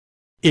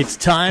It's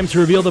time to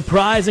reveal the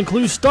prize and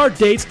clue start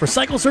dates for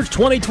Cycle Search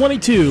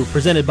 2022,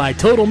 presented by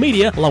Total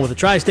Media, along with the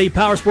Tri-State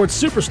Power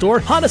Sports Superstore,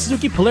 Honda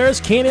Suzuki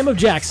Polaris Can-Am of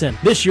Jackson.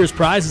 This year's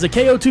prize is a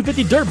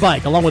KO250 dirt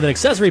bike, along with an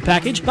accessory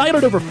package valued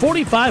at over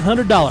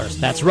 $4,500.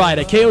 That's right,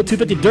 a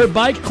KO250 dirt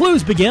bike.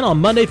 Clues begin on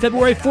Monday,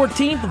 February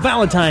 14th,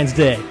 Valentine's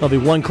Day. There'll be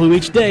one clue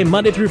each day,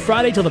 Monday through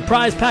Friday, till the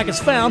prize pack is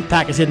found.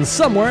 Pack is hidden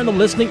somewhere in the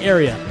listening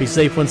area. Be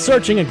safe when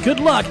searching, and good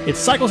luck. It's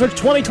Cycle Search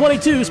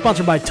 2022,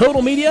 sponsored by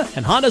Total Media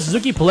and Honda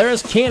Suzuki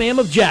Polaris Can-Am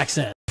of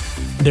Jackson.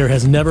 There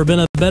has never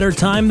been a better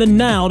time than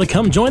now to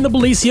come join the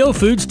Bellisio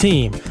Foods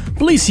team.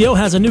 Bellisio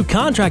has a new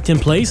contract in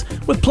place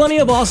with plenty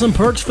of awesome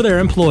perks for their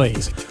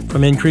employees.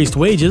 From increased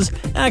wages,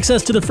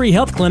 access to the free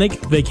health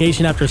clinic,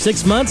 vacation after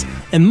 6 months,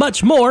 and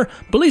much more,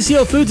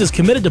 Bellisio Foods is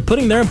committed to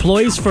putting their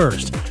employees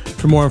first.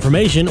 For more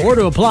information or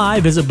to apply,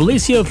 visit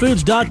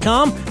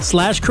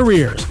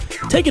BellisioFoods.com/careers.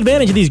 Take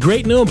advantage of these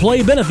great new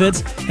employee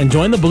benefits and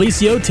join the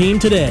Bellisio team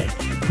today.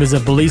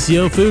 Visit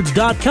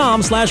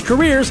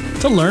BellisioFoods.com/careers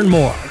to learn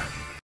more.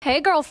 Hey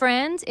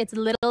girlfriends, it's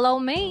little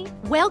old me.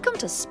 Welcome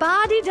to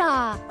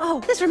Spa-Dee-Da. Oh,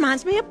 this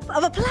reminds me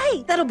of a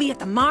play that'll be at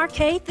the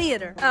Marquee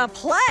Theater. A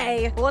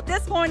play? Well, at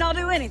this point, I'll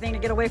do anything to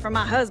get away from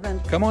my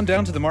husband. Come on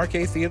down to the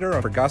Marquee Theater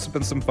for gossip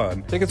and some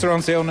fun. Tickets are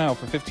on sale now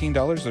for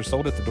 $15. They're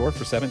sold at the door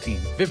for $17.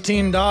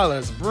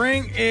 $15.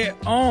 Bring it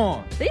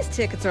on. These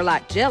tickets are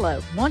like Jell-O.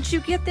 Once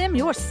you get them,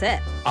 you're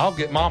set. I'll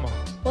get mama.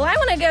 Well, I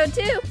want to go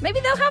too. Maybe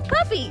they'll have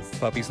puppies.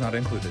 Puppies not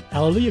included.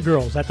 Hallelujah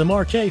Girls at the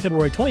Marquee,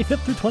 February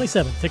 25th through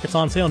 27th. Tickets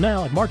on sale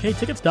now at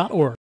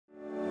marquetickets.org.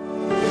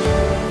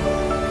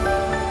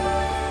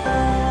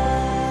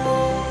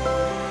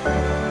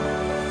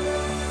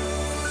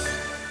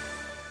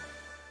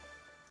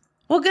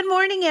 Well, good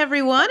morning,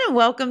 everyone, and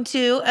welcome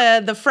to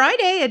the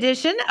Friday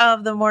edition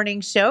of the morning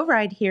show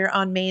right here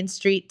on Main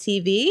Street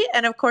TV.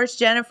 And of course,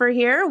 Jennifer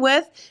here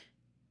with...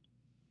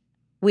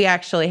 We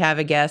actually have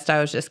a guest. I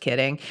was just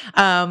kidding.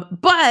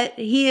 But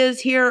he is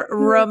here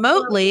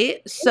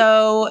remotely.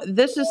 So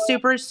this is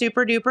super,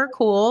 super duper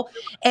cool.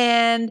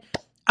 And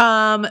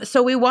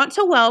so we want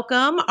to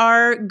welcome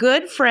our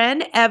good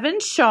friend, Evan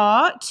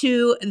Shaw,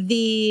 to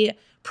the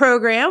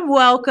program.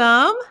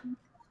 Welcome.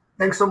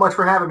 Thanks so much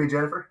for having me,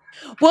 Jennifer.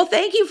 Well,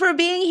 thank you for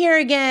being here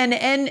again.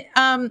 And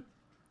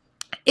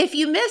if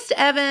you missed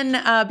Evan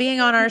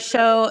being on our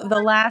show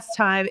the last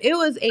time, it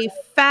was a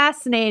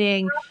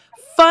fascinating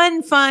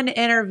fun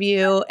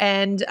interview.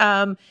 And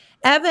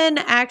Evan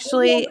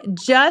actually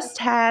just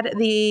had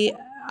the,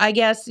 I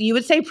guess you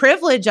would say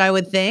privilege, I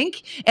would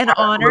think, and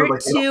honor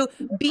to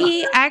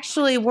be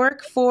actually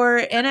work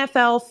for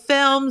NFL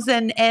Films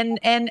and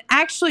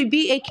actually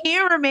be a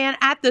cameraman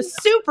at the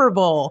Super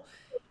Bowl.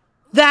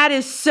 That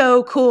is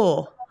so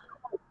cool.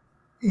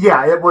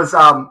 Yeah, it was,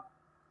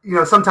 you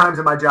know, sometimes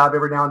in my job,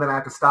 every now and then I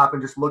have to stop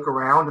and just look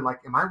around and like,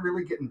 am I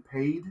really getting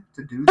paid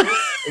to do this?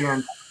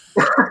 And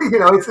you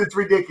know, it's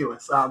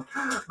ridiculous.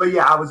 But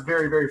yeah, I was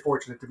very, very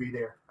fortunate to be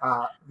there,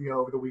 you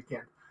know, over the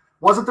weekend.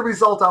 Wasn't the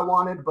result I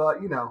wanted,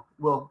 but you know,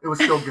 well, it was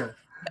still good.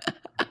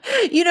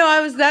 You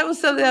know, that was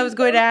something I was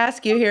going to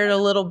ask you here in a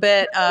little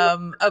bit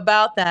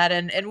about that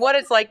and what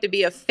it's like to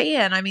be a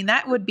fan. I mean,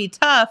 that would be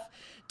tough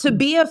to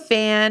be a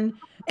fan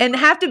and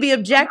have to be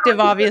objective,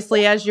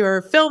 obviously, as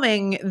you're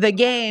filming the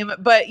game,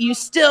 but you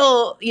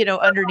still, you know,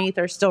 underneath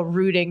are still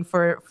rooting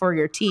for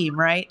your team,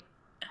 right?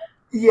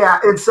 Yeah,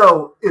 and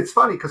so it's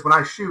funny because when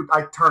I shoot,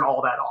 I turn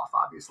all that off,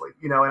 obviously,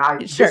 you know,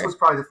 and this was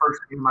probably the first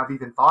time I've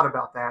even thought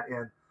about that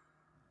in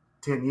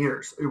 10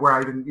 years, where I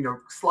even, you know,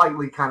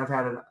 slightly kind of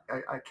had a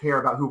care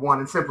about who won,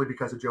 and simply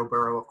because of Joe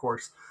Burrow, of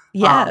course.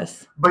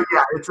 Yes. But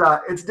yeah,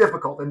 it's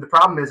difficult, and the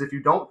problem is if you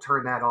don't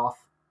turn that off,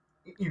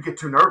 you get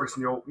too nervous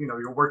and you'll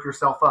work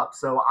yourself up.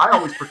 So I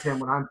always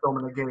pretend when I'm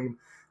filming a game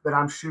that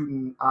I'm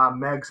shooting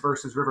Megs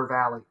versus River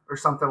Valley or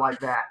something like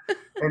that.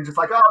 And just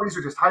like, oh, these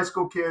are just high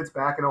school kids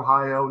back in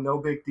Ohio, no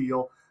big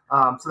deal.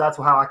 So that's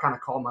how I kind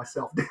of calm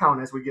myself down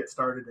as we get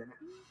started in it.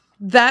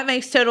 That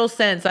makes total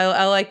sense.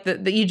 I like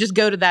that you just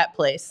go to that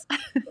place.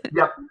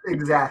 Yep,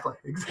 exactly.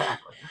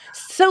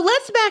 So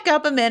let's back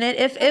up a minute.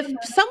 If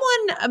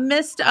someone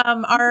missed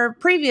our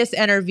previous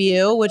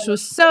interview, which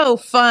was so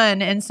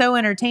fun and so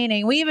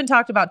entertaining, we even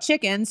talked about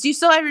chickens. Do you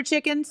still have your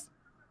chickens?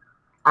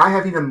 I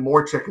have even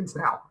more chickens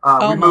now.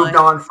 We moved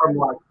on from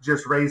like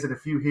just raising a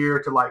few here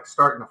to like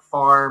starting a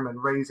farm and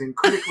raising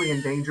critically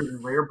endangered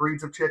and rare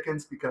breeds of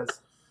chickens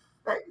because,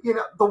 you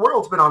know, the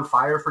world's been on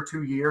fire for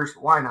 2 years.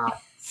 Why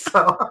not?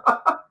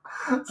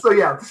 So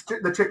yeah,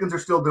 the chickens are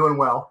still doing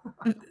well.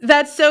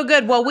 That's so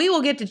good. Well, we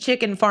will get to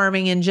chicken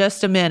farming in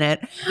just a minute.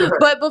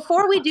 But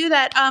before we do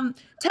that,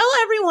 tell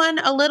everyone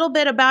a little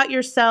bit about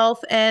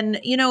yourself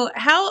and, you know,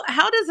 how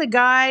does a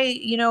guy,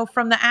 you know,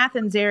 from the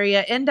Athens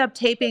area end up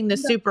taping the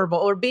Super Bowl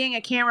or being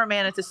a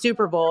cameraman at the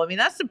Super Bowl? I mean,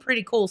 that's some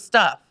pretty cool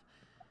stuff.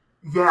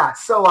 Yeah.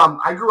 So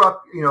I grew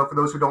up, you know, for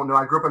those who don't know,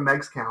 I grew up in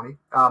Meigs County.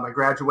 I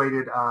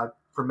graduated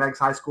from Meigs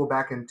High School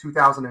back in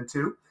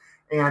 2002.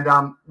 And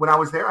when I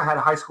was there, I had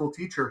a high school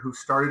teacher who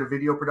started a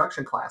video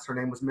production class. Her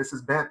name was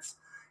Mrs. Bentz.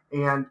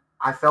 And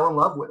I fell in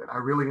love with it. I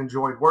really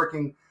enjoyed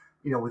working.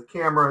 with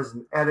cameras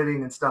and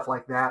editing and stuff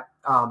like that.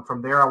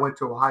 From there, I went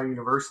to Ohio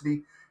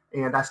University,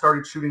 and I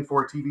started shooting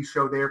for a TV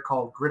show there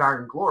called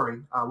Gridiron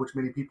Glory, which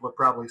many people have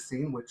probably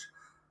seen, which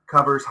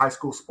covers high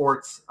school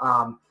sports,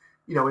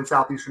 in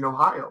Southeastern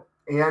Ohio.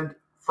 And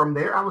from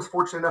there, I was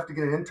fortunate enough to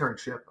get an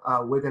internship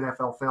with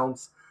NFL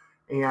Films,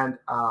 and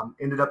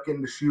ended up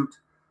getting to shoot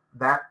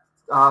that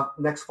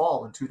next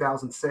fall in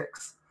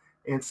 2006.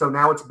 And so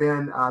now it's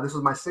been, this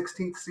was my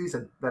 16th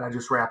season that I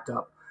just wrapped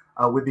up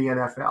with the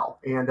NFL.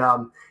 And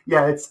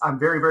I'm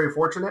very, very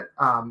fortunate,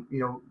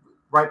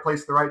 right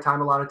place at the right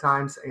time a lot of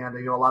times,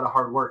 and, a lot of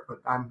hard work, but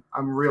I'm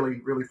really,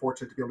 really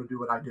fortunate to be able to do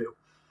what I do.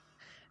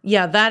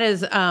 Yeah, that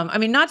is,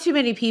 not too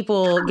many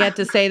people get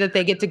to say that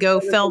they get to go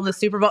film the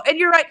Super Bowl. And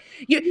you're right.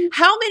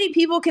 How many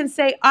people can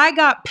say, I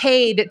got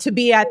paid to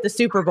be at the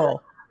Super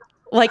Bowl?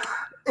 Like,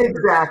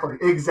 Exactly.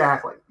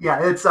 Yeah,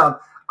 it's,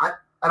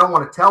 I don't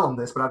want to tell them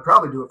this, but I'd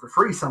probably do it for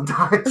free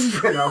sometimes,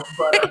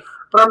 but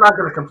I'm not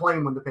going to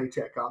complain when the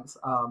paycheck comes.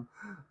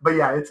 But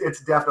yeah,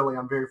 it's definitely,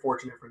 I'm very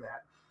fortunate for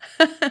that.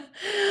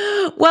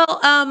 Well,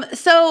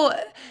 so,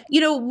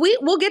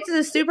 we'll get to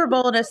the Super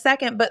Bowl in a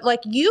second, but like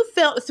you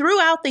felt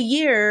throughout the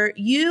year,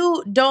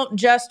 you don't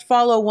just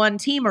follow one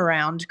team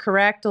around,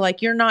 correct?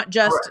 Like you're not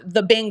just Correct.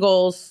 the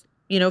Bengals,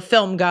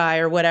 film guy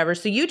or whatever.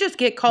 So you just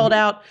get called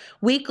out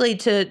weekly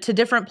to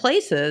different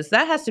places.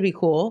 That has to be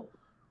cool.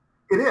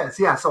 It is,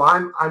 yeah. So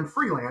I'm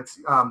freelance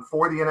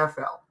for the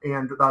NFL,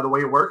 and the way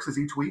it works is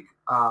each week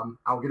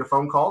I'll get a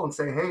phone call and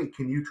say, hey,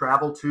 can you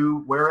travel to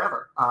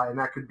wherever? And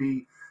that could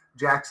be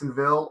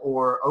Jacksonville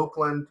or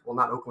Oakland. Well,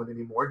 not Oakland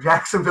anymore.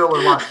 Jacksonville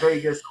or Las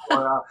Vegas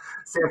or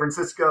San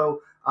Francisco,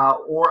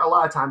 or a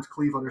lot of times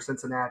Cleveland or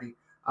Cincinnati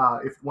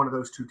if one of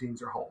those two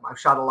teams are home. I've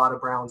shot a lot of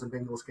Browns and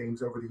Bengals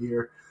games over the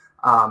year.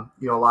 A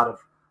lot of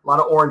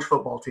orange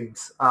football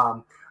teams.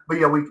 But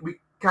yeah, we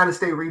kind of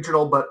stay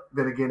regional, but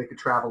then again, it could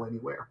travel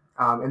anywhere.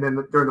 And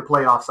then during the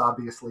playoffs,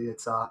 obviously,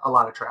 it's a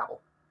lot of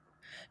travel.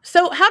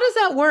 So how does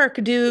that work?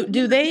 Do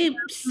they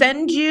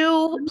send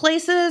you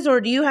places, or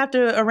do you have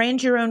to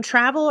arrange your own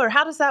travel, or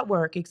how does that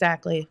work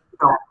exactly?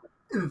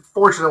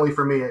 Fortunately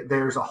for me,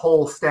 there's a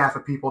whole staff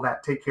of people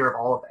that take care of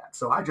all of that.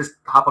 So I just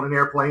hop on an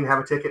airplane, have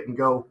a ticket, and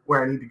go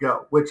where I need to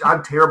go, which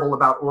I'm terrible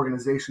about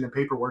organization and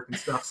paperwork and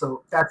stuff.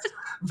 So that's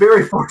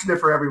very fortunate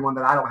for everyone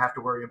that I don't have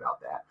to worry about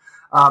that.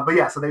 But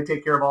yeah, so they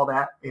take care of all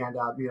that and,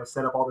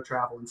 set up all the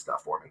travel and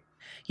stuff for me.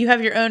 You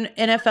have your own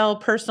NFL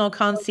personal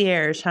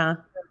concierge, huh?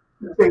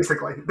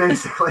 Basically.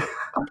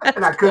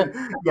 And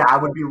I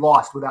would be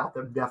lost without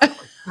them,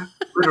 definitely.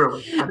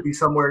 Literally. I'd be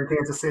somewhere in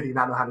Kansas City,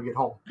 not know how to get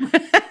home.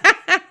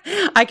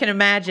 I can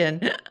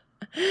imagine.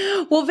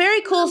 Well,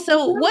 very cool.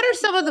 So what are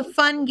some of the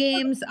fun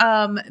games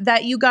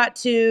that you got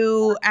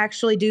to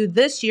actually do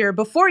this year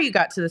before you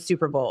got to the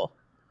Super Bowl?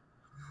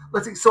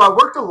 Let's see. So I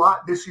worked a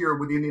lot this year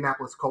with the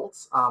Indianapolis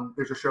Colts.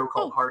 There's a show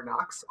called Hard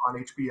Knocks on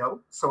HBO.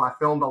 So I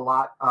filmed a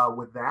lot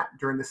with that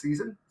during the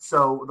season.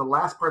 So the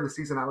last part of the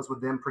season, I was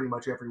with them pretty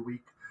much every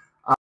week.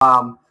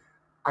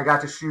 I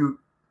got to shoot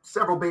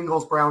several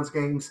Bengals Browns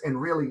games, and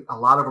really a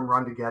lot of them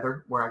run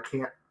together where I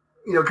can't,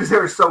 because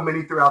there are so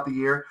many throughout the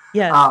year.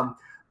 Yeah.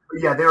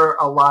 There are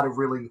a lot of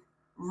really,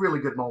 really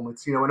good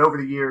moments, and over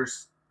the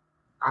years,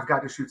 I've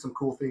got to shoot some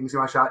cool things.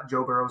 I shot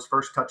Joe Burrow's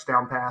first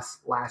touchdown pass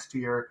last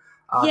year.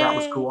 That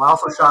was cool. I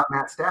also shot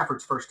Matt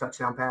Stafford's first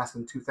touchdown pass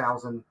in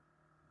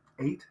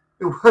 2008.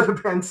 It would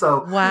have been.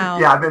 So wow.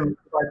 Yeah, I've been in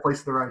the right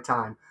place at the right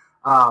time.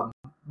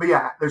 But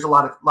yeah, there's a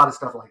lot of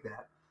stuff like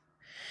that.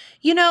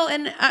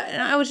 And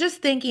I was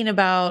just thinking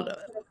about,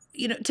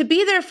 to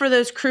be there for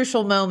those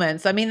crucial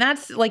moments. I mean,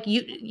 that's like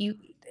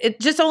it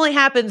just only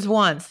happens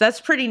once.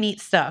 That's pretty neat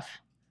stuff.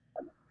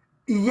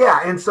 Yeah.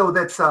 And so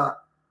that's, I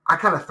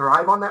kind of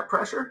thrive on that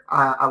pressure.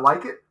 I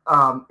like it.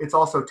 It's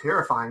also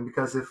terrifying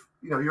because if,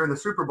 you're in the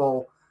Super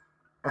Bowl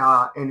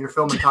and you're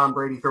filming Tom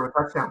Brady throw a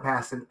touchdown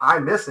pass and I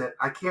miss it,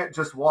 I can't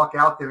just walk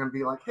out there and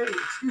be like, hey,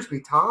 excuse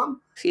me,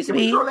 Tom, can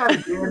we throw that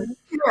again?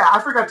 Yeah,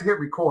 I forgot to hit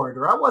record,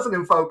 or I wasn't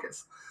in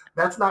focus.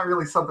 That's not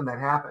really something that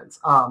happens.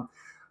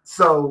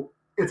 So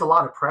it's a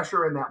lot of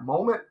pressure in that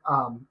moment.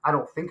 I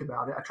don't think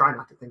about it. I try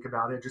not to think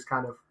about it. Just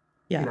kind of,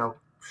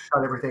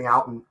 shut everything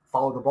out and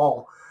follow the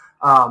ball.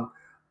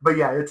 But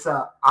yeah, it's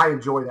I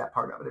enjoy that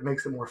part of it. It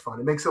makes it more fun.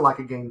 It makes it like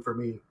a game for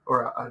me,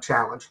 or a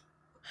challenge.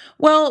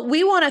 Well,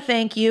 we want to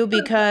thank you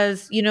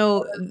because,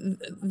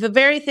 the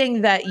very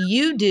thing that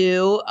you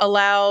do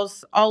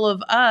allows all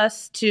of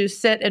us to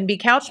sit and be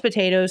couch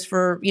potatoes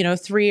for,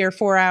 3 or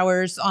 4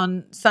 hours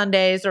on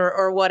Sundays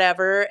or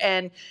whatever,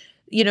 and,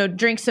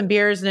 drink some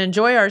beers and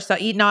enjoy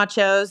ourselves, eat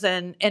nachos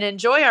and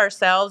enjoy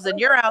ourselves. And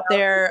you're out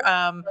there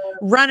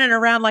running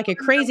around like a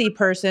crazy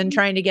person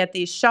trying to get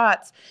these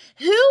shots.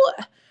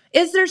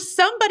 Is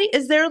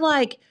there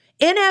like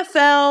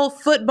NFL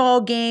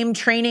football game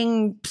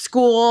training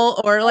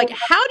school, or like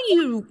how do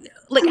you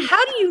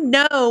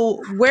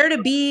know where to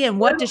be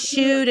and what to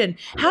shoot, and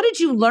how did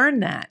you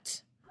learn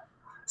that?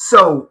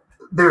 So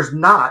there's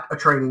not a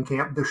training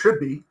camp. There should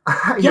be.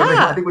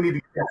 Yeah. I think we need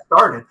to get that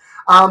started.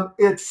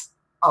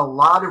 a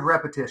lot of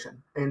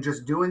repetition and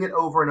just doing it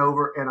over and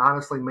over, and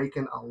honestly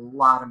making a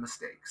lot of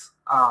mistakes.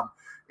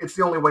 It's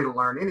the only way to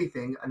learn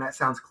anything, and that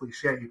sounds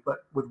cliche,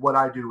 but with what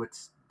I do,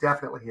 it's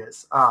definitely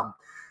is.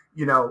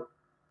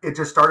 It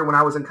just started when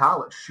I was in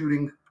college,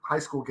 shooting high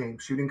school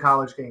games, shooting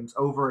college games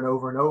over and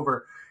over and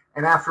over.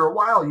 And after a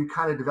while, you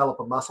kind of develop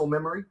a muscle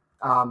memory,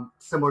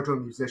 similar to a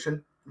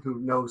musician who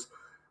knows,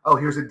 oh,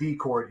 here's a D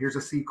chord, here's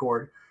a C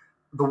chord.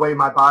 The way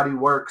my body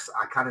works,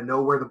 I kind of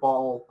know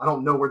I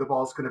don't know where the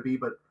ball is going to be,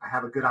 but I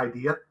have a good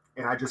idea,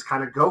 and I just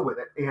kind of go with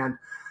it. And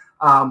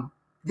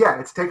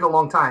it's taken a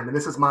long time. And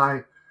this is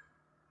my,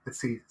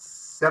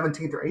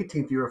 17th or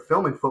 18th year of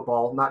filming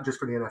football, not just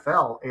for the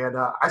NFL. And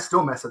I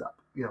still mess it up.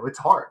 It's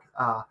hard.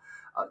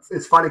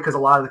 It's funny because a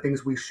lot of the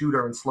things we shoot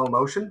are in slow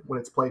motion when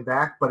it's played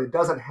back, but it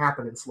doesn't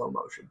happen in slow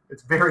motion.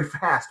 It's very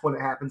fast when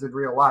it happens in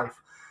real life.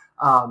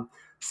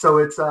 So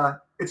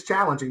it's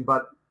challenging,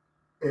 but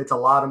it's a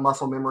lot of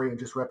muscle memory and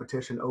just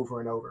repetition over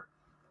and over.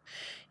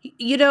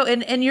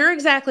 And you're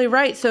exactly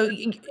right. So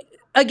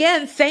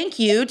again, thank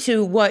you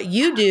to what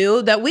you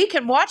do that we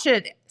can watch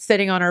it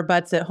sitting on our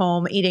butts at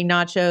home, eating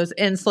nachos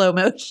in slow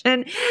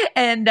motion.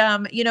 And,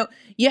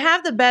 you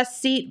have the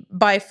best seat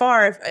by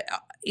far,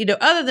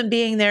 other than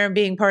being there and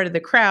being part of the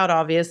crowd,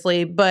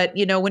 obviously. But,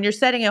 when you're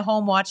sitting at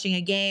home watching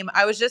a game,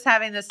 I was just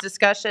having this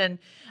discussion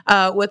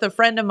with a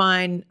friend of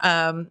mine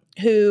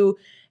who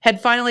had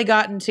finally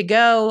gotten to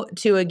go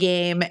to a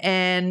game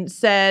and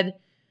said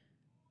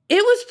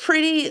it was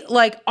pretty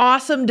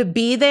awesome to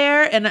be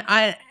there.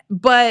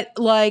 But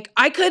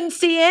I couldn't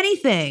see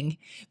anything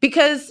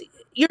because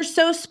you're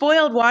so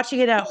spoiled watching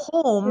it at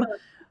home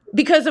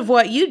because of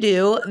what you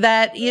do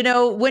that,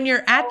 when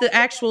you're at the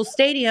actual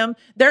stadium,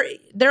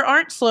 there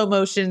aren't slow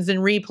motions and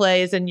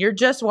replays and you're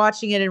just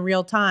watching it in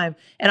real time.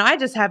 And I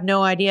just have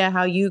no idea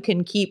how you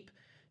can keep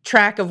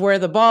track of where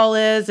the ball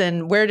is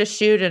and where to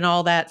shoot and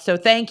all that. So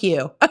thank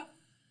you.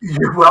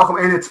 You're welcome.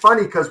 And it's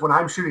funny because when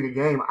I'm shooting a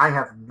game, I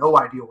have no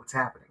idea what's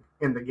happening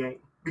in the game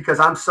because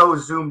I'm so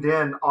zoomed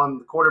in on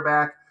the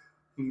quarterback.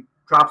 He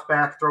drops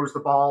back, throws the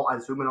ball. I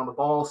zoom in on the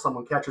ball.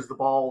 Someone catches the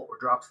ball or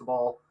drops the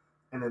ball,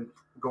 and then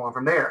go on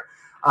from there.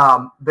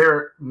 There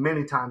are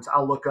many times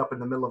I'll look up in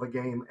the middle of a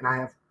game and I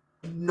have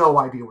no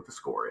idea what the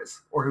score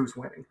is or who's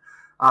winning.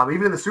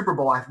 Even in the Super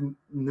Bowl, I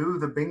knew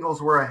the Bengals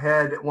were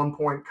ahead at one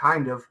point,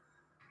 kind of,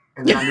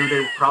 and then I knew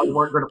they probably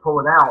weren't going to pull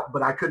it out,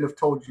 but I couldn't have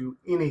told you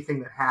anything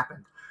that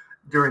happened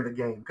during the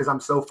game because I'm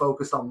so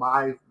focused on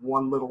my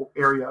one little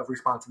area of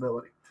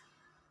responsibility.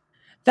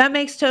 That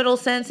makes total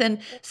sense. And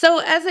so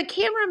as a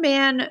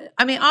cameraman,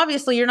 I mean,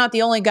 obviously you're not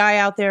the only guy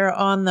out there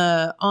on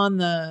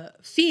the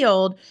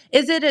field.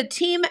 Is it a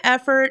team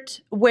effort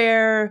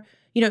where,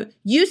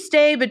 you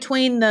stay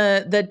between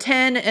the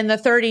 10 and the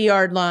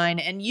 30-yard line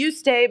and you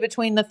stay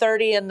between the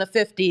 30 and the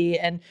 50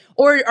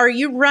 or are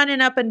you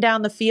running up and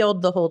down the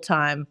field the whole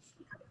time?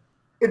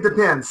 It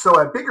depends. So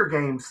at bigger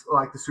games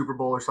like the Super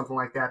Bowl or something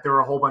like that, there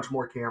are a whole bunch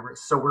more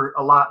cameras. So we're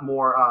a lot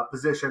more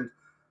positioned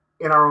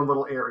in our own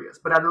little areas.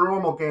 But at a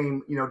normal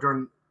game,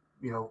 during,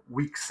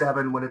 week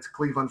 7 when it's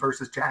Cleveland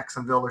versus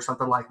Jacksonville or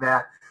something like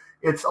that,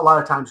 it's a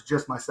lot of times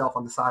just myself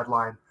on the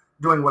sideline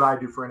doing what I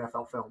do for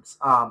NFL Films.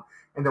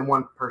 And then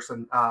one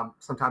person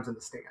sometimes in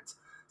the stands.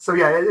 So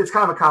yeah, it's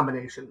kind of a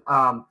combination.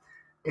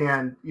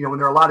 And, when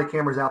there are a lot of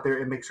cameras out there,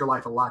 it makes your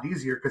life a lot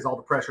easier because all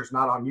the pressure's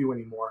not on you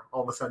anymore.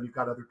 All of a sudden you've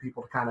got other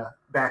people to kind of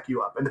back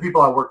you up. And the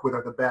people I work with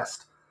are the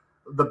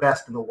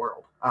best in the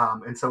world.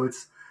 And so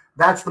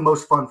that's the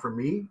most fun for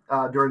me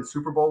during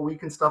Super Bowl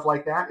week and stuff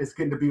like that is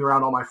getting to be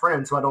around all my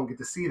friends who I don't get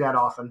to see that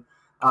often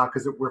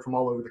because we're from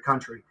all over the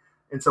country.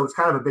 And so it's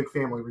kind of a big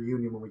family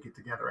reunion when we get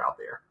together out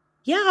there.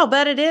 Yeah, I'll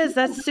bet it is.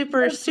 That's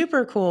super,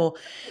 super cool.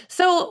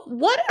 So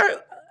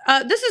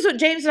this is what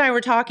James and I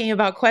were talking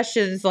about,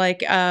 questions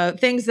like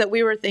things that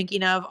we were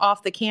thinking of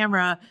off the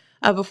camera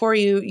before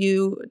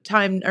you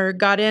timed or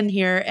got in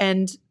here.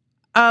 And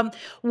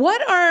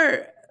what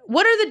are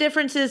the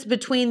differences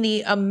between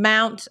the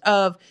amount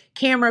of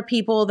camera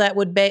people that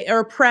would be,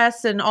 or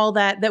press and all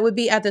that would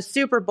be at the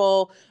Super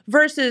Bowl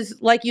versus,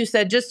 like you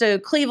said, just a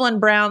Cleveland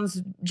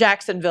Browns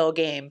Jacksonville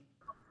game?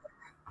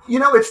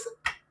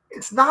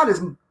 It's not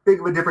as big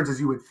of a difference as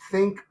you would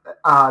think.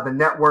 The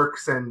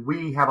networks, and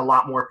we have a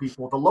lot more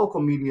people. The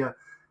local media,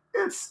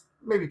 it's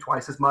maybe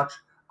twice as much.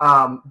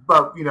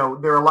 But,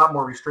 there are a lot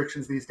more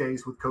restrictions these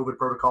days with COVID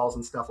protocols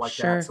and stuff like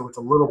that. So it's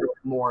a little bit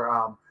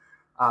more,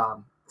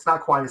 it's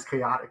not quite as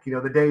chaotic.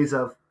 The days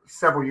of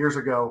several years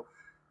ago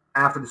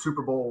after the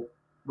Super Bowl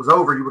was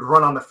over, you would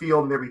run on the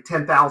field and there'd be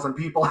 10,000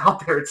 people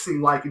out there, it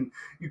seemed like, and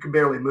you could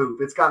barely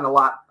move. It's gotten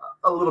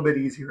a little bit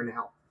easier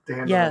now to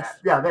handle that.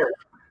 Yeah, there.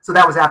 So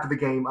that was after the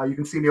game. You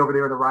can see me over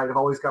there to the right. I've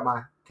always got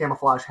my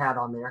camouflage hat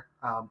on there.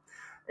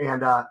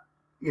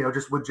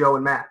 Just with Joe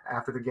and Matt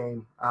after the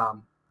game,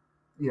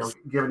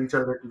 giving each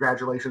other their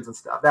congratulations and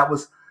stuff. That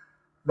was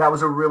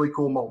a really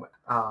cool moment.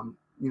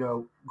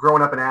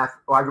 Growing up in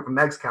Athens, I grew up in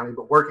Meigs County,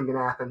 but working in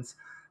Athens,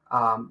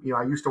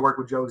 I used to work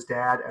with Joe's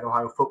dad at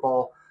Ohio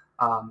Football.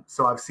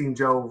 So I've seen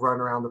Joe run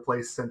around the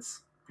place since,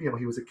 he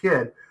was a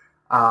kid.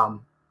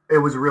 it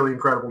was really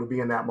incredible to be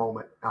in that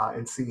moment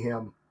and see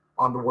him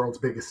on the world's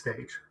biggest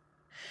stage.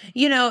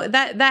 You know,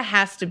 that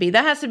has to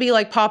be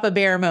like Papa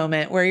Bear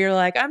moment where you're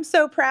like, I'm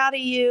so proud of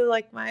you.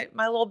 Like my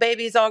little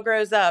baby's all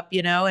grows up,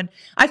 you know? And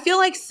I feel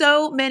like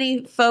so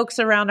many folks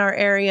around our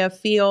area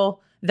feel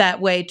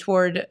that way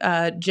toward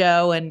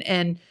Joe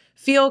and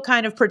feel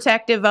kind of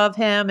protective of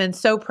him and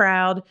so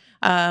proud.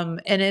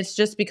 And it's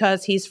just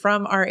because he's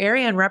from our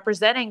area and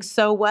representing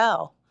so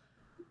well.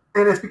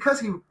 And it's because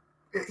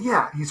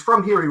he's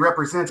from here, he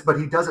represents, but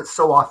he does it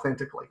so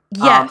authentically.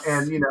 Yes.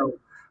 And, you know,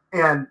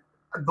 and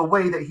the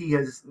way that he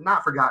has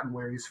not forgotten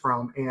where he's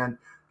from and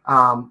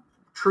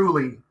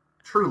truly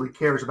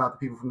cares about the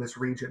people from this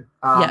region.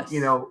 Yes. You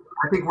know,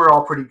 I think we're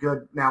all pretty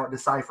good now at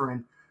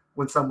deciphering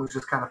when someone's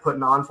just kind of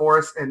putting on for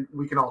us, and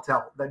we can all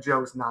tell that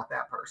Joe's not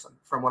that person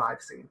from what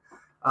I've seen.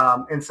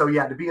 And so,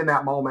 yeah, to be in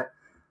that moment,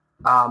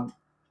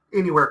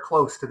 anywhere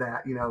close to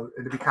that, you know,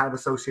 and to be kind of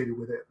associated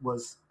with it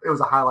was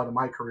a highlight of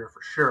my career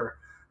for sure.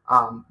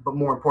 But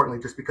more importantly,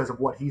 just because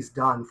of what he's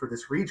done for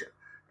this region.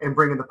 And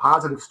bringing the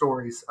positive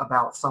stories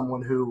about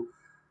someone who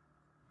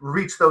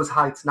reached those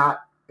heights,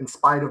 not in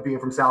spite of being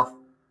from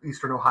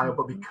Southeastern Ohio,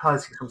 but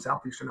because he's from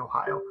Southeastern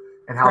Ohio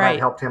and how that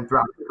helped him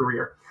throughout his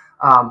career.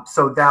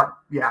 So that,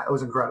 yeah, it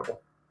was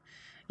incredible.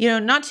 You know,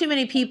 not too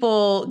many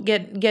people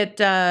get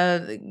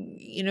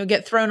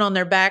thrown on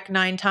their back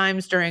 9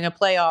 times during a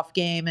playoff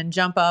game and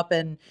jump up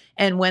and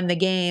win the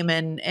game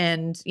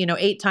and you know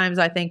 8 times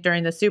I think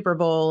during the Super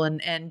Bowl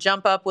and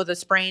jump up with a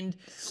sprained,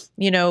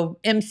 you know,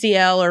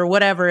 MCL or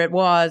whatever it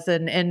was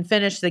and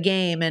finish the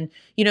game. And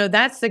you know,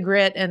 that's the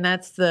grit and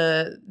that's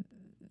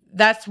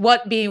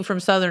what being from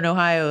Southern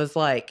Ohio is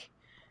like.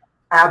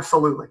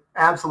 Absolutely.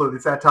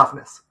 It's that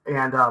toughness.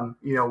 And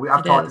you know,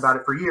 I've talked about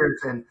it for years,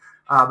 and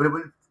but it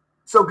was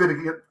so good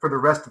to get for the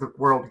rest of the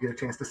world to get a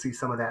chance to see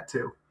some of that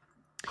too.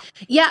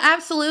 Yeah,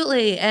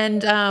 absolutely.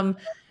 And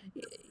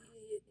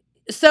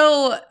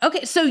so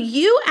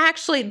you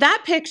actually,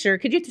 that picture,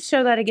 could you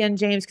show that again,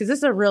 James? Because this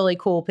is a really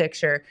cool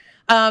picture.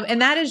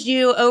 And that is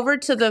you over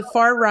to the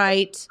far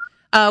right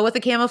with the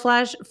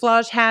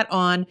camouflage hat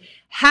on.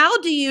 How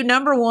do you,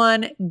 number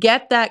one,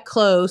 get that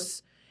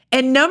close?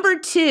 And number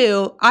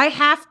two, I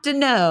have to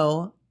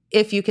know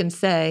if you can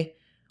say,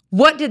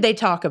 what did they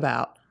talk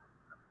about?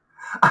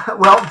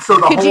 Well, so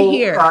the Could you whole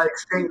hear?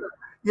 exchange,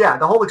 yeah,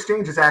 the whole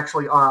exchange is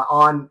actually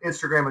on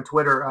Instagram and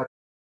Twitter.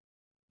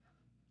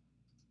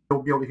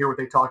 You'll be able to hear what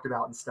they talked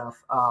about and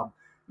stuff.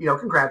 You know,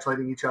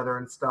 congratulating each other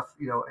and stuff.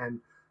 You know, and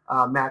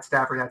Matt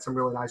Stafford had some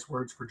really nice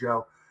words for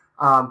Joe.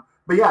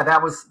 But yeah,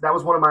 that was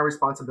one of my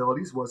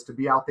responsibilities, was to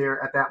be out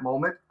there at that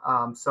moment.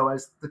 So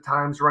as the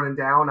time's running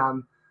down,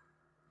 I'm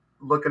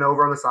looking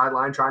over on the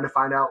sideline trying to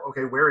find out,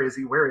 okay, where is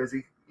he?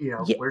 You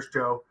know, where's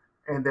Joe?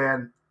 And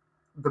then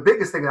the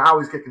biggest thing that I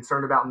always get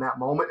concerned about in that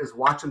moment is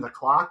watching the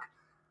clock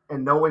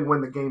and knowing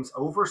when the game's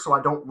over so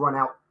I don't run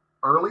out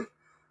early.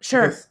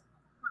 Sure. Because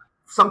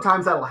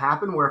sometimes that'll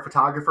happen where a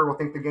photographer will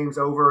think the game's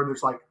over and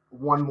there's like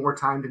one more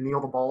time to kneel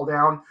the ball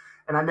down.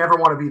 And I never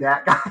want to be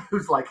that guy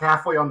who's like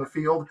halfway on the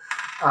field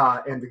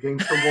and the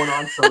game's still going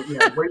on. So,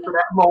 yeah, wait for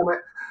that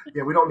moment.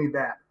 Yeah, we don't need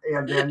that.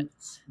 And then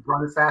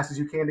run as fast as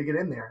you can to get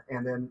in there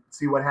and then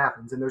see what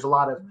happens. And there's a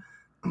lot of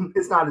 –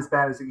 it's not as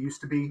bad as it used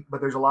to be,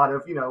 but there's a lot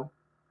of, you know,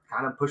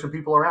 kind of pushing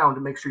people around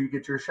to make sure you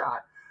get your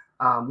shot.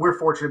 We're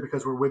fortunate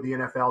because we're with the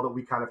NFL that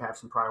we kind of have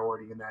some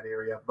priority in that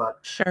area. But,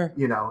 sure,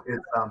 you know,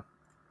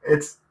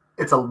 it's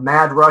a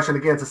mad rush. And,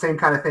 again, it's the same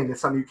kind of thing.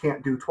 It's something you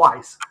can't do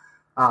twice.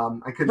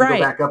 I couldn't go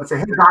back up and say,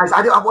 hey, guys,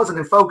 I wasn't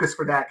in focus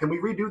for that. Can we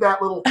redo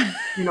that little,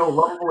 you know,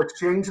 lovable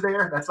exchange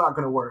there? That's not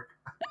going to work.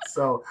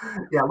 So,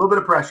 yeah, a little bit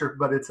of pressure,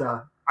 but it's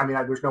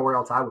there's nowhere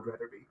else I would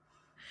rather be.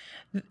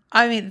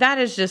 I mean, that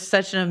is just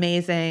such an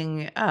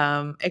amazing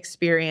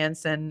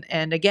experience. And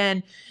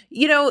again,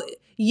 you know,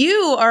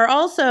 you are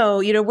also,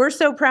 you know, we're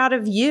so proud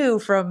of you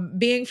from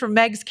being from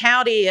Meigs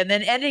County and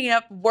then ending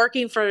up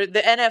working for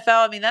the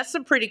NFL. I mean, that's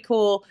some pretty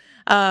cool.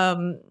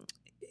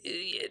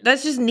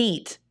 That's just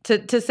neat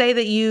to say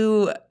that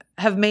you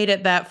have made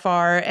it that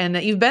far and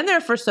that you've been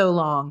there for so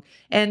long.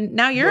 And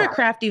now you're a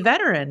crafty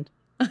veteran.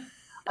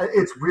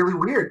 It's really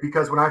weird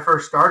because when I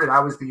first started, I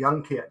was the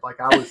young kid. Like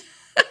I was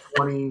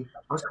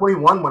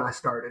 21 when I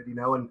started, you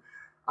know, and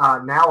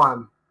now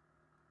I'm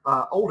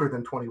older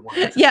than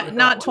 21. Yeah,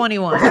 not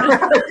 21.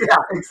 Yeah,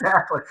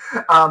 exactly.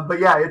 But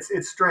yeah,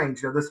 it's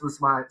strange. You know, this was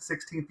my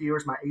 16th year,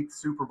 it's my 8th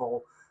Super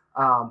Bowl.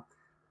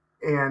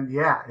 And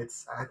yeah,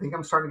 I think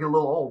I'm starting to get a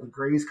little old. The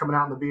gray's coming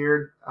out in the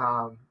beard.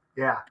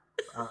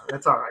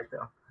 That's all right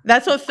though.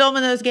 That's what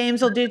filming those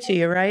games will do to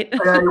you, right?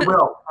 Yeah, it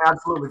will.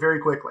 Absolutely. Very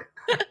quickly.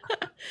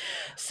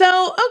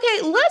 So,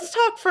 okay, let's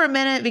talk for a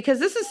minute because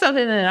this is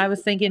something that I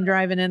was thinking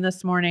driving in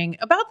this morning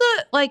about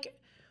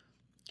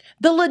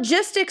the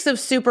logistics of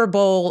Super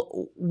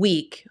Bowl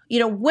week. You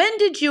know, when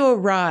did you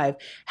arrive?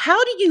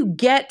 How do you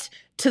get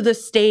to the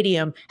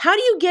stadium? How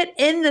do you get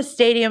in the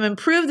stadium and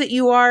prove that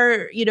you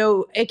are, you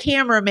know, a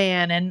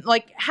cameraman? And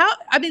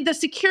the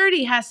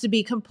security has to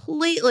be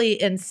completely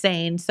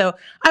insane. So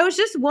I was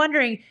just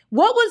wondering,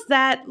 what was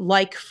that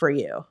like for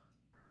you?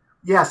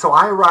 Yeah, so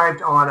I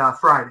arrived on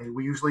Friday.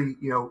 We usually,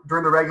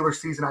 during the regular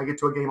season, I get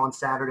to a game on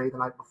Saturday the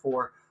night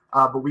before,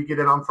 but we get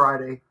in on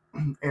Friday,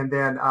 and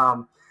then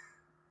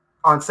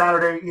on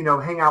Saturday,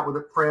 hang out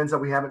with friends that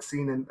we haven't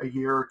seen in a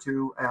year or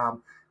two,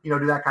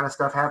 do that kind of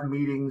stuff, have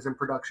meetings and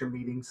production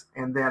meetings,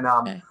 and then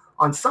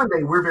on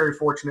Sunday, we're very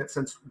fortunate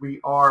since we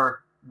are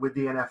with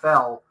the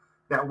NFL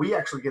that we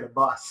actually get a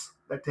bus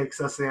that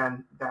takes us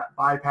in that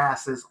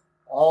bypasses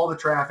all the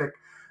traffic.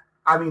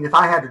 I mean, if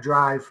I had to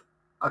drive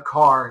a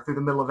car through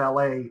the middle of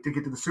LA to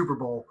get to the Super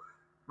Bowl,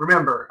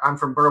 remember, I'm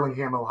from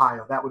Burlingame,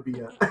 Ohio. That would be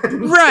a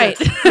right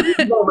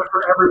moment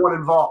for everyone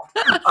involved.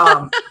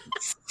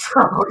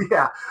 So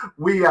yeah,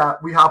 we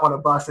hop on a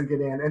bus and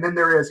get in, and then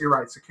you're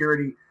right,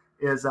 security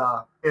is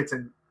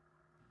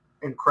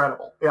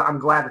incredible. Yeah, I'm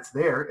glad it's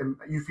there, and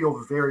you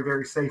feel very,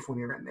 very safe when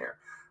you're in there.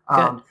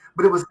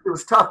 But it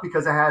was tough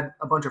because I had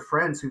a bunch of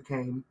friends who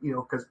came,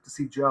 because to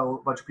see Joe,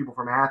 a bunch of people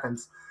from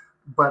Athens,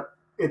 but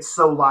it's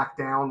so locked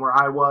down where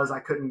I was. I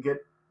couldn't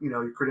get,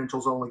 your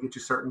credentials only get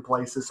you certain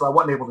places, so I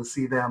wasn't able to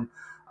see them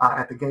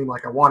at the game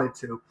like I wanted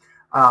to.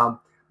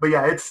 But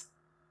yeah,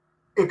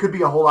 it could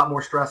be a whole lot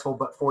more stressful,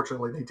 but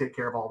fortunately they take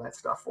care of all that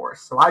stuff for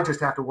us. So I just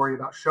have to worry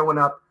about showing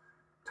up,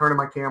 turning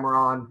my camera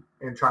on,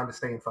 and trying to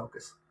stay in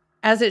focus.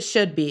 As it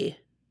should be.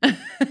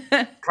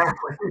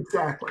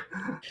 Exactly.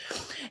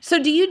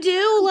 So do you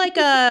do like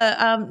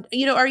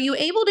are you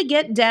able to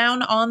get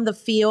down on the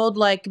field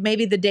like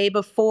maybe the day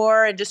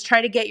before and just try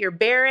to get your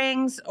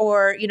bearings,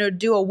 or,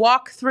 do a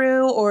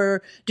walkthrough,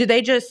 or do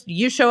they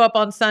you show up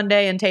on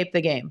Sunday and tape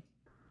the game?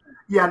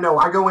 Yeah, no,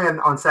 I go in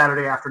on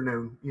Saturday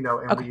afternoon,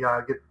 and we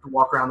get to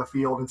walk around the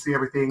field and see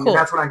everything. Cool. And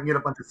that's when I can get a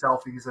bunch of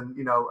selfies and,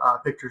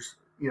 pictures,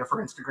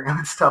 for Instagram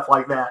and stuff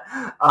like that,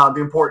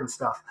 the important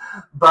stuff.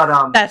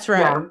 But that's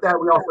right. Yeah,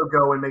 that we also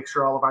go and make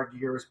sure all of our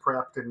gear is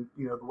prepped and,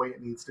 the way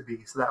it needs to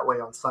be. So that way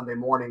on Sunday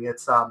morning,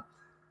 it's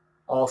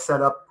all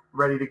set up,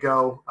 ready to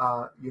go.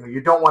 You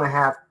don't want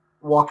to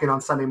walk in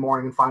on Sunday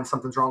morning and find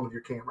something's wrong with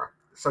your camera.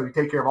 So you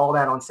take care of all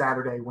that on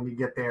Saturday when you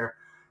get there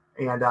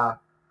and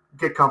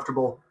get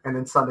comfortable. And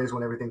then Sunday's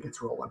when everything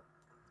gets rolling.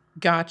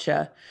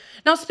 Gotcha.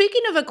 Now,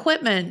 speaking of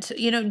equipment,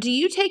 do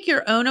you take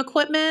your own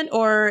equipment,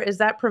 or is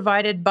that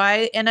provided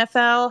by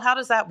NFL? How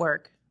does that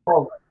work?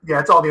 Oh, yeah,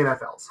 it's all the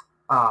NFL's,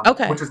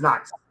 okay, which is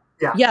nice.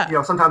 Yeah.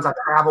 Yeah. Sometimes I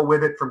travel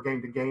with it from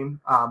game to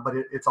game, but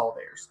it's all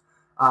theirs.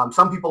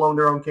 Some people own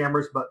their own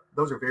cameras, but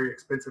those are very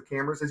expensive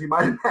cameras, as you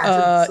might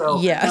imagine.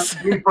 So,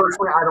 yes. Me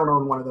personally, I don't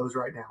own one of those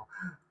right now.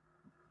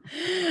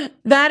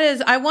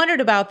 I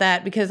wondered about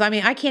that because,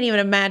 I can't even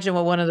imagine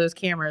what one of those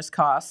cameras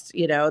costs.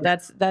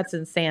 That's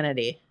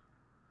insanity.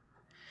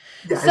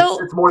 Yeah,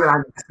 so, it's more than I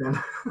need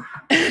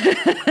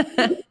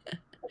to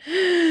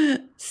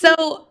spend.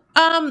 So,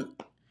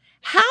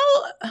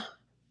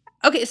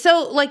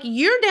 so like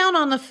you're down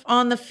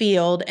on the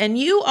field and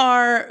you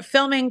are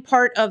filming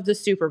part of the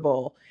Super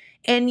Bowl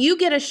and you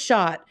get a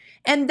shot,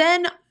 and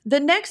then the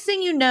next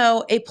thing you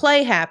know, a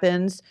play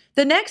happens.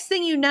 The next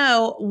thing you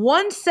know,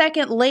 1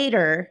 second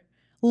later,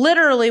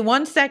 literally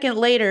 1 second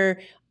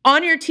later,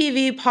 on your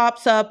TV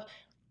pops up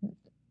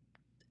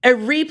a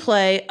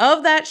replay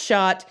of that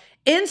shot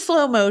in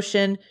slow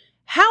motion.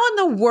 How in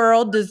the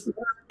world does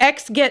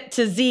X get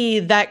to Z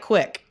that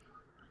quick?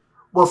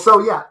 Well, so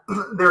yeah,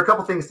 there are a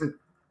couple things to.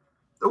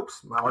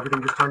 Oops! Wow,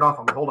 everything just turned off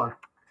on me. Hold on.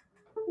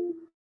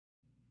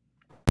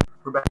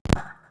 We're back.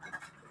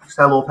 Just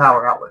had a little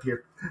power outlet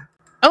here.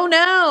 Oh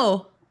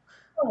no!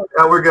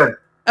 Oh, we're good.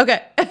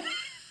 Okay.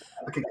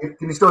 Okay, can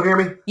you still hear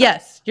me?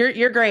 Yes,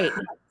 you're great.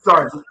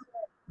 Sorry.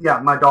 Yeah,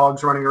 my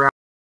dog's running around.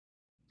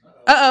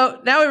 Uh-oh,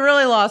 now we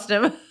really lost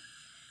him.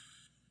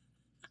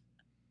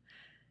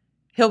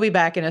 He'll be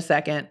back in a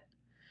second.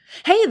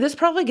 Hey, this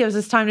probably gives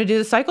us time to do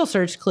the cycle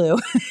search clue.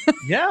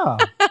 Yeah.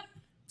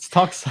 Let's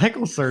talk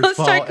cycle search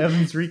while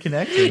Evan's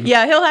reconnecting.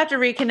 Yeah, he'll have to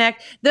reconnect.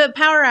 The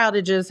power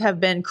outages have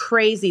been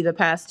crazy the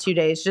past 2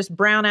 days, just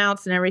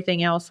brownouts and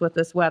everything else with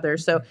this weather.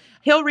 So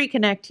he'll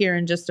reconnect here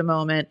in just a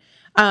moment.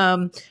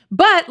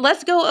 But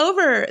let's go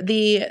over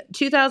the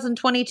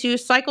 2022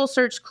 cycle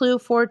search clue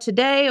for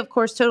today. Of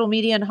course, Total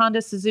Media and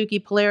Honda Suzuki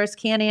Polaris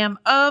Can-Am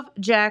of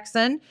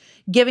Jackson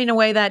giving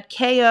away that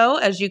KO,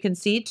 as you can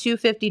see,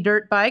 250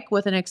 dirt bike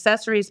with an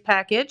accessories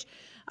package.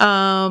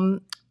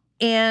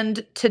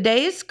 And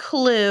today's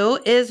clue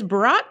is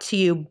brought to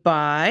you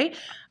by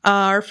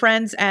our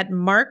friends at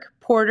Mark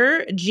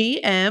Porter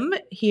GM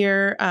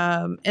here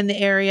in the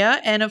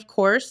area. And of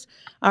course,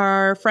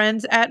 our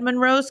friends at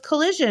Monroe's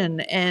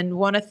Collision, and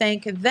want to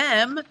thank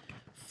them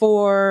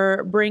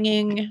for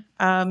bringing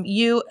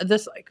you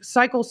this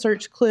cycle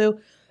search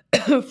clue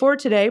for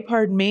today.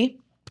 Pardon me.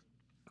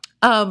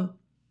 So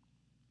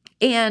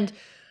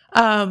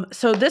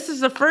this is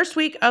the first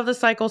week of the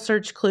cycle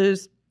search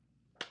clues.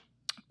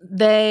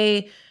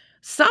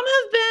 Some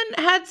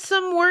have had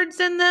some words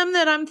in them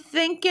that I'm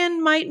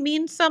thinking might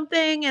mean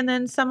something, and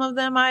then some of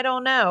them I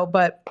don't know.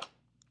 But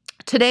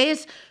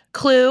today's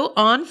clue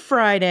on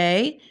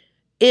Friday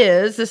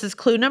this is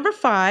clue number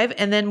 5,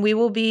 and then we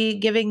will be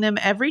giving them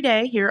every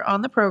day here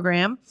on the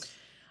program.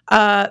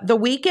 The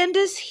weekend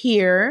is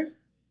here.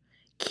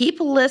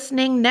 Keep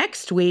listening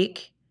next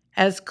week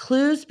as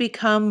clues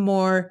become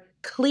more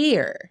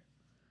clear.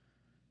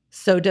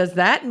 So does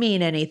that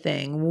mean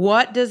anything?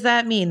 What does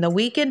that mean? The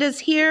weekend is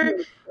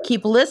here.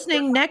 Keep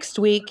listening next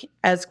week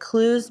as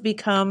clues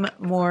become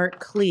more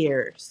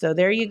clear. So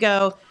there you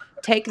go.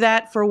 Take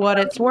that for what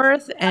it's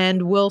worth,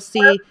 and we'll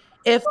see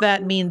if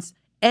that means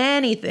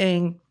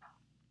anything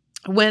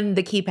when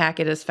the key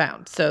packet is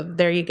found. So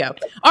there you go.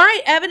 All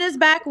right, Evan is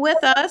back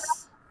with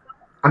us.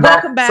 I'm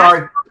Welcome back.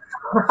 Sorry.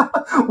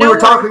 We No were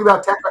talking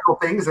about technical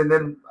things, and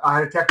then I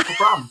had a technical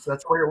problem. So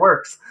that's the way it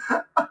works.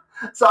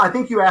 So I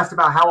think you asked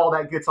about how all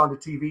that gets onto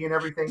TV and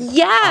everything.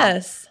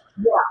 Yes.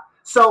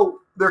 So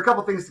there are a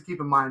couple things to keep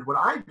in mind. What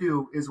I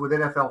do is with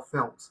NFL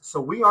Films.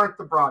 So we aren't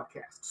the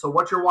broadcast. So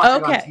what you're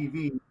watching on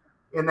TV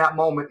in that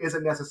moment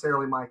isn't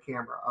necessarily my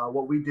camera.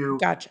 What we do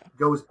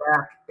goes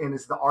back and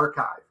is the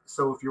archive.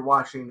 So if you're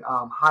watching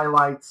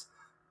highlights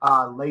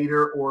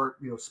later, or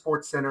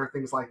Sports Center,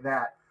 things like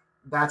that,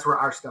 that's where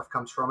our stuff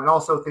comes from. And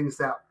also things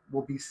that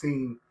will be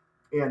seen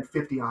in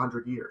 50,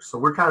 100 years. So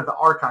we're kind of the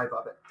archive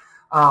of it.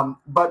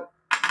 But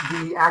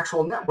the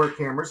actual network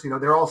cameras,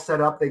 they're all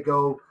set up. They're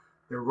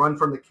run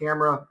from the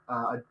camera,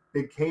 a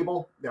big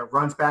cable that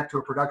runs back to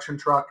a production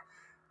truck.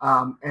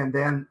 And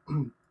then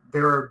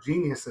there are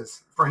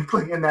geniuses,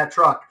 frankly, in that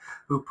truck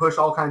who push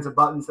all kinds of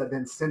buttons that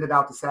then send it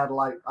out to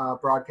satellite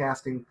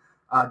broadcasting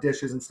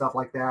dishes and stuff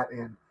like that,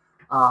 and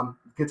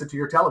gets it to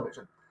your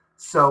television.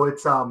 So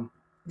it's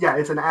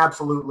an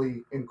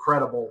absolutely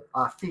incredible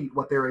feat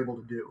what they're able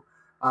to do.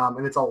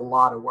 And it's a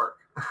lot of work.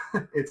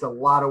 It's a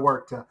lot of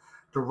work to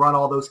run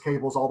all those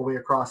cables all the way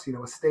across,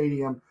 a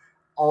stadium,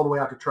 all the way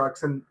out to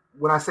trucks. And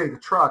when I say the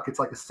truck, it's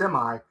like a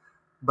semi,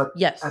 but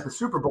at the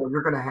Super Bowl,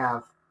 you're going to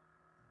have,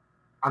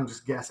 I'm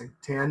just guessing,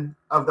 10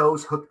 of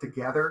those hooked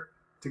together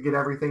to get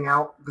everything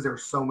out, because there are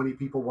so many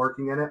people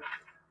working in it.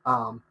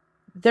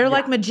 They're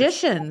like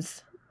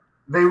magicians.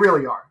 They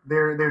really are.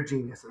 They're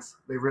geniuses.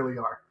 They really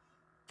are.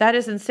 That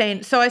is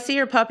insane. So I see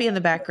your puppy in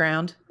the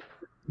background.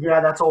 Yeah,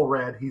 that's old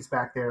Red. He's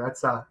back there.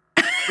 That's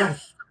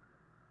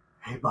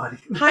hey, buddy.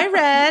 Hi,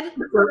 Red.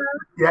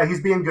 Yeah,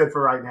 he's being good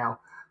for right now.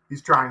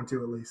 He's trying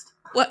to, at least.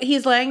 Well,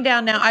 he's laying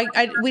down now.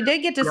 We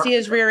did get to see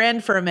his rear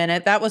end for a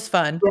minute. That was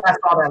fun. Yeah, I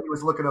saw that. He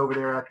was looking over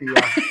there at the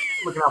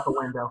looking out the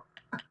window.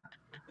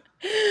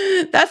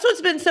 That's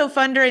what's been so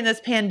fun during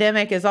this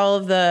pandemic, is all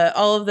of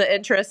the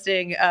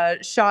interesting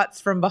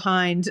shots from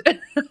behind.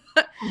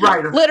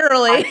 Right.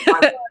 Literally.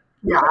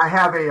 I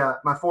have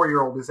my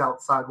 4-year-old is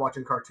outside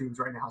watching cartoons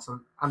right now, so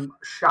I'm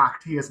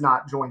shocked he has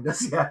not joined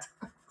us yet.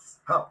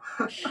 So.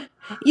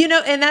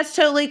 And that's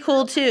totally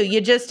cool too. You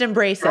just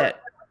embrace it.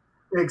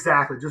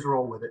 Exactly. Just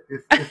roll with it.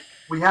 If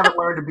we haven't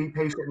learned to be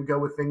patient and go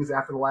with things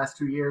after the last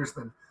 2 years,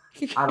 then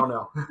I don't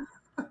know.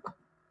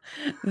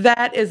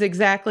 That is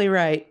exactly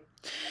right.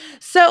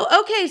 So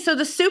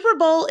the Super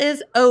Bowl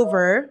is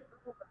over.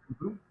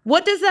 Mm-hmm.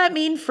 What does that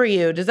mean for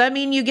you? Does that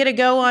mean you get to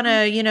go on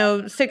a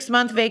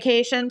 6-month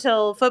vacation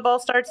till football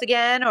starts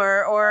again,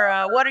 or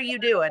what are you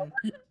doing?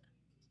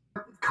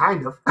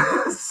 Kind of.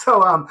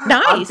 So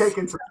nice. I'm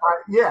taking some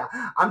time. Yeah,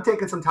 I'm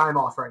taking some time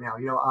off right now.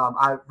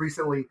 I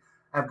recently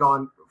have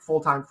gone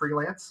full-time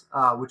freelance,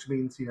 which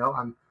means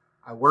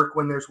I work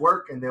when there's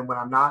work, and then when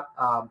I'm not,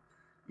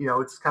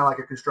 it's kind of like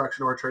a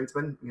construction or a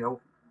tradesman.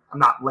 I'm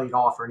not laid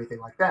off or anything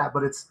like that,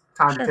 but it's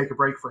time to take a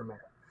break for a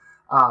minute,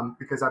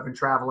 because I've been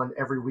traveling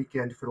every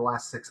weekend for the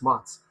last 6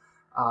 months,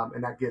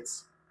 and that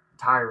gets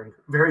tiring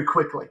very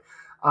quickly.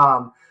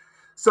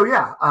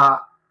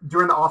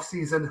 During the off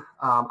season,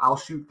 I'll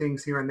shoot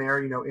things here and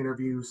there,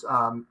 interviews,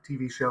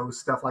 TV shows,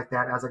 stuff like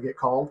that as I get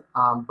called.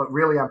 But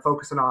really, I'm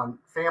focusing on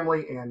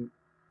family and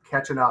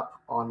catching up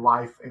on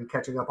life and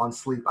catching up on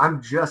sleep. I'm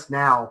just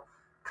now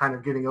kind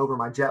of getting over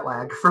my jet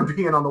lag from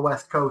being on the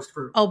West Coast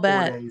for 4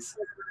 days.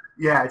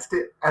 Yeah,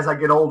 as I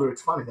get older,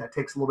 it's funny. That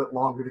takes a little bit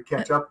longer to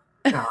catch up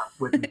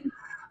with me.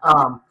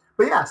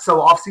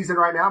 So off season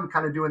right now, I'm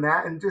kind of doing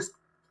that and just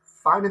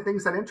finding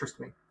things that interest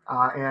me.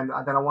 And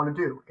that I want to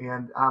do.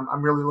 And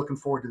I'm really looking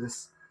forward to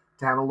this,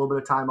 to having a little bit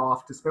of time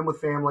off to spend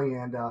with family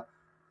and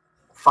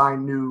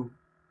find new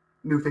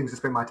things to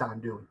spend my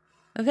time doing.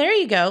 There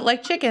you go.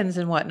 Like chickens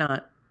and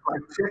whatnot.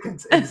 Like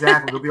chickens.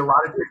 Exactly. There'll be a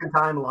lot of chicken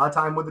time, a lot of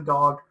time with the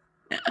dog.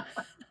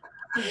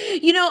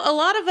 A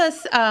lot of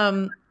us,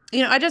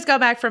 I just got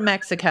back from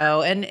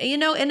Mexico, and,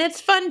 and it's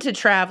fun to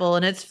travel,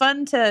 and it's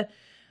fun to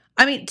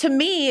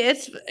me,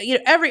 it's,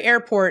 every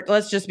airport,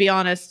 let's just be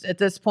honest, at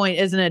this point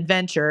is an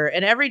adventure.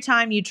 And every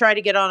time you try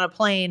to get on a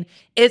plane,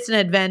 it's an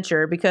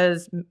adventure,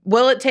 because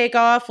will it take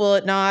off? Will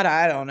it not?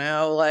 I don't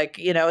know.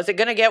 Is it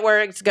going to get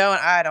where it's going?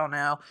 I don't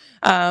know.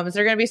 Is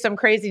there going to be some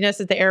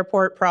craziness at the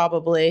airport?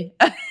 Probably.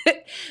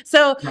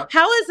 So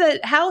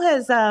how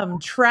has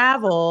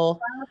travel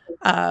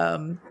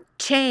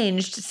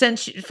changed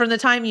from the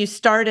time you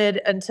started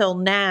until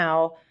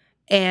now?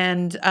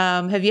 And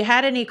have you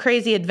had any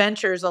crazy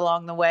adventures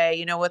along the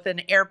way,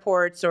 within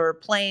airports or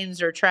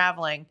planes or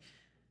traveling?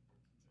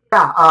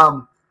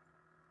 Yeah.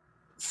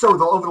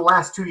 over the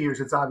last 2 years,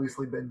 it's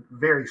obviously been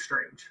very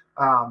strange.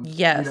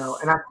 Yes.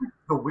 And I think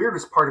the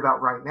weirdest part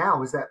about right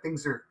now is that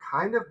things are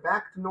kind of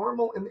back to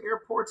normal in the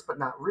airports, but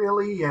not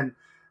really. And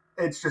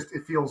it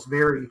feels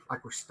very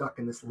like we're stuck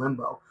in this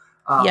limbo.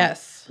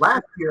 Yes.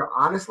 Last year,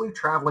 honestly,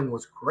 traveling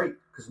was great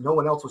because no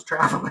one else was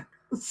traveling.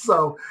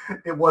 So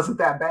it wasn't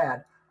that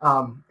bad.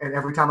 And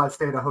every time I'd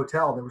stay at a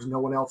hotel, there was no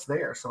one else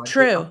there. So I get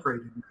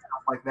upgraded and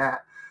stuff like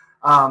that.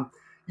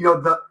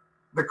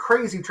 The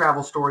crazy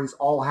travel stories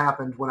all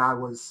happened when I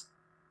was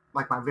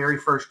like my very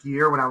first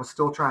year, when I was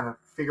still trying to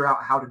figure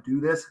out how to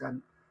do this. I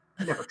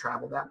never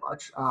traveled that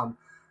much.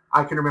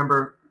 I can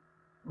remember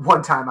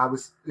one time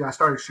I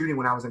started shooting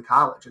when I was in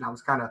college, and I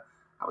was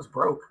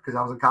broke because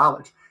I was in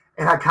college,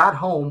 and I got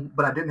home,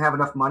 but I didn't have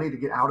enough money to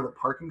get out of the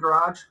parking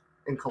garage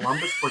in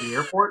Columbus for the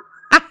airport.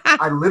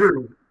 I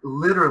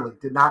literally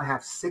did not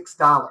have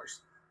 $6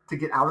 to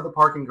get out of the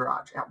parking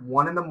garage at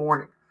 1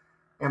 a.m.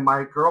 And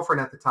my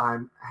girlfriend at the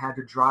time had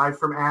to drive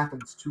from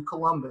Athens to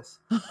Columbus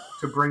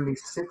to bring me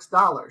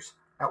 $6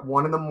 at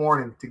 1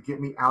 a.m. to get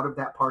me out of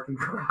that parking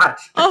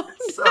garage. Oh,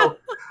 so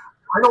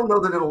I don't know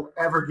that it'll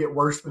ever get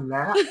worse than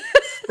that.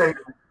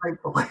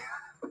 Thankfully.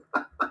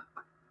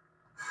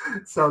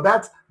 So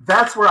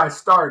that's where I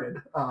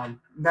started.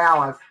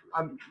 Now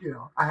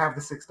I have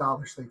the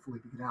 $6 thankfully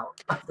to get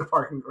out of the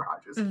parking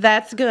garages.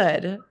 That's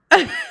good.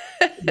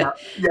 yeah,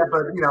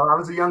 but I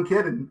was a young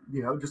kid and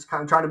just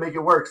kind of trying to make it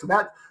work. So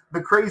that the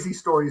crazy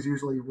stories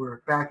usually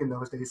were back in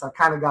those days. I've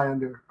kind of got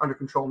under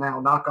control now.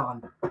 Knock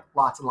on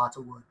lots and lots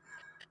of wood.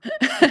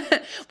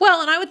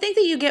 Well, and I would think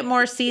that you get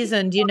more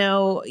seasoned. You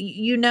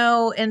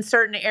know in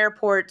certain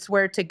airports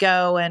where to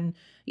go, and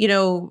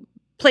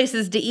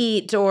places to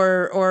eat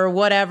or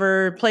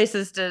whatever,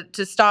 places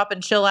to stop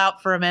and chill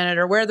out for a minute,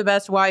 or where the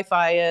best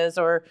Wi-Fi is,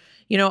 or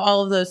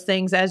all of those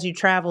things. As you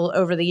travel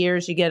over the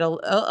years, you get a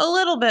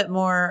little bit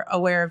more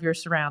aware of your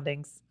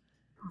surroundings.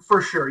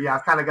 For sure. Yeah,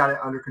 I've kind of got it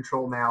under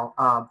control now.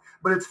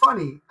 But it's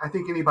funny. I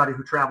think anybody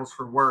who travels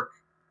for work,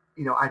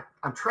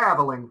 I'm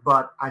traveling,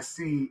 but I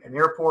see an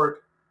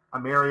airport, a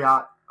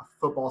Marriott, a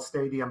football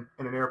stadium,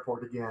 and an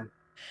airport again,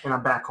 and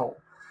I'm back home.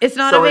 It's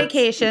not a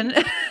vacation.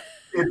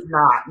 It's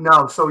not.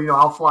 No. So,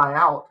 I'll fly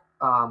out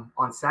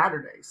on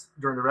Saturdays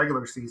during the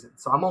regular season.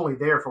 So I'm only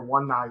there for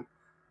one night,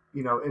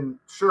 and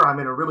sure, I'm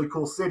in a really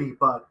cool city,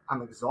 but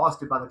I'm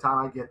exhausted by the time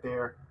I get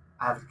there.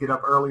 I have to get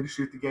up early to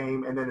shoot the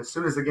game. And then as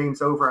soon as the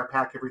game's over, I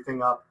pack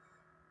everything up,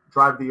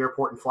 drive to the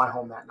airport, and fly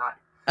home that night.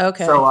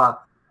 Okay. So,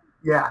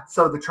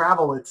 so the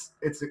travel, it's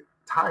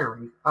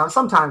tiring.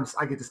 Sometimes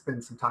I get to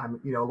spend some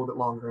time, a little bit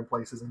longer in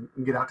places and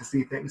get out to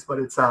see things. But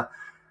it's, a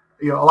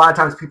lot of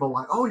times people are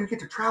like, oh, you get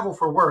to travel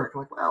for work.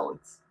 I'm like, well,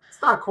 it's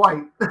not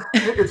quite.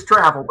 It's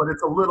travel, but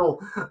it's a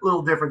little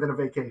different than a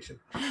vacation.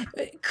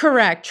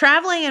 Correct.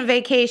 Traveling and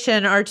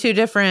vacation are two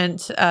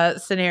different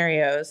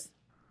scenarios.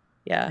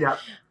 Yeah. Yeah.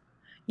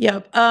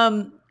 Yep.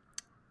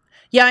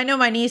 Yeah, I know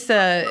my niece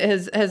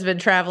has been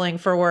traveling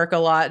for work a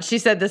lot. She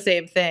said the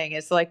same thing.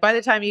 It's like by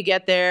the time you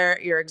get there,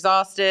 you're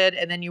exhausted,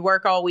 and then you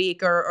work all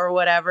week or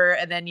whatever,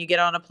 and then you get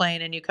on a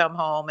plane and you come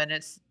home, and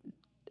it's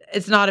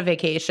not a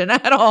vacation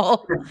at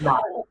all.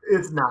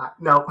 It's not.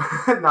 No,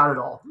 not at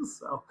all.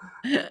 So,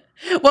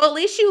 well, at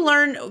least you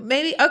learn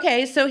maybe.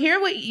 Okay, so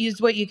here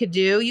is what you could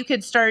do. You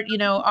could start,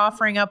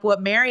 offering up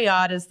what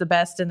Marriott is the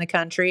best in the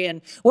country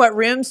and what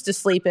rooms to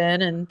sleep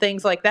in and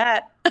things like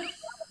that.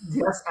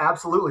 Yes,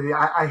 absolutely.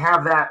 I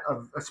have that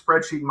a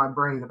spreadsheet in my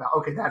brain about,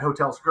 okay, that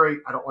hotel's great.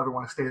 I don't ever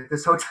want to stay at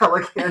this hotel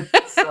again.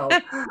 So,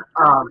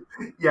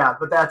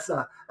 but that's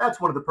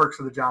one of the perks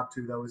of the job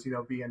too, though, is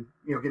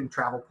getting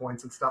travel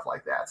points and stuff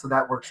like that. So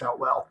that works out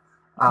well.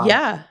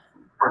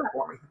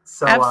 For me.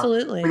 So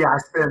absolutely. Yeah,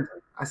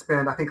 I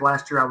spent. I think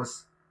last year I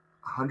was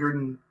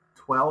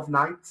 112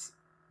 nights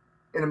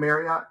in a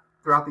Marriott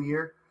throughout the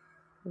year.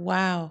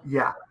 Wow.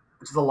 Yeah,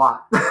 which is a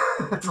lot.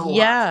 It's a lot.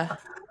 Yeah.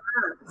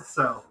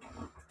 So.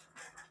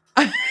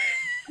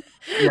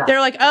 Yeah. They're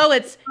like, oh,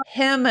 it's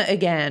him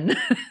again.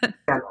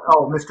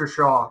 Oh, Mr.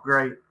 Shaw.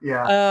 Great.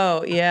 Yeah.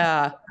 Oh,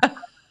 yeah.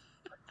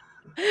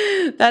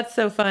 That's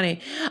so funny.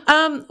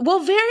 Well,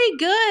 very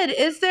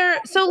good.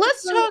 So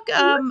let's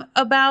talk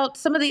about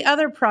some of the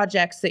other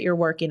projects that you're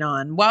working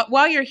on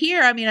while you're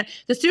here. I mean,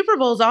 the Super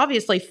Bowl is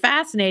obviously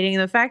fascinating,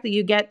 and the fact that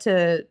you get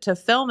to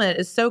film it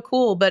is so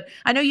cool, but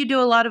I know you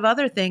do a lot of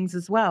other things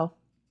as well.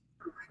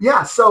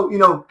 Yeah.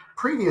 So,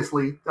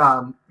 previously,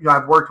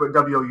 I've worked with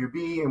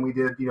WOUB, and we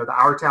did, the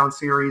Our Town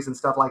series and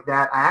stuff like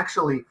that. I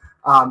actually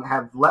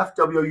have left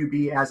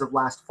WOUB as of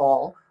last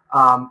fall.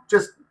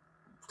 Just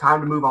time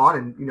to move on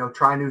and,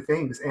 try new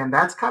things. And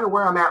that's kind of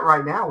where I'm at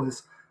right now,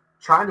 is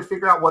trying to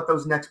figure out what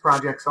those next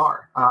projects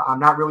are. I'm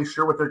not really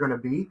sure what they're going to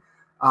be.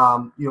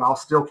 I'll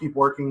still keep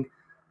working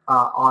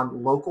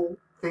on local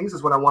things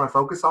is what I want to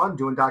focus on,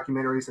 doing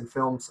documentaries and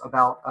films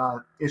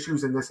about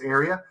issues in this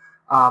area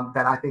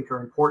that I think are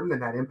important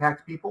and that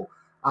impact people.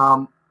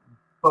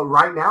 But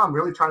right now I'm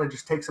really trying to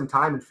just take some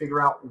time and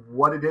figure out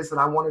what it is that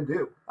I want to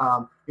do.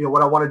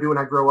 What I want to do when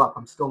I grow up.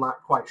 I'm still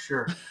not quite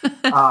sure.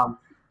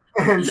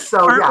 And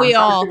so, Aren't we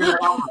all?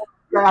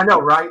 Yeah, I know.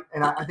 Right.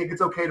 And I think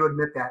it's okay to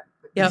admit that,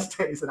 Yep. these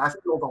days, and I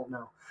still don't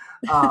know.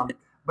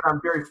 But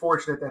I'm very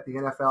fortunate that the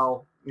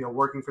NFL,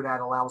 working for that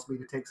allows me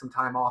to take some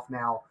time off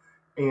now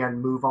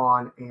and move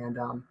on. And,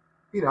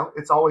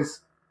 it's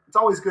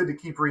always good to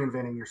keep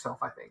reinventing yourself,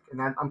 I think.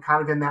 And I'm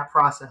kind of in that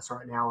process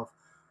right now of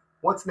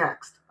what's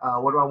next?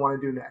 What do I want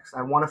to do next?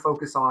 I want to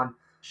focus on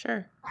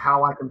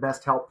how I can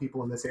best help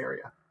people in this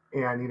area.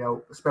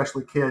 And,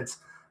 especially kids,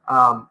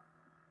 and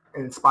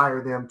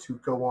inspire them to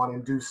go on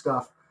and do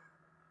stuff,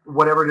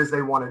 whatever it is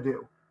they want to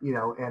do,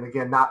 and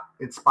again, not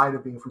in spite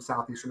of being from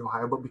Southeastern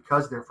Ohio, but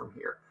because they're from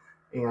here.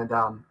 And,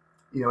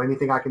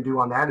 anything I can do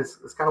on that is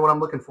kind of what I'm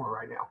looking for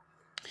right now.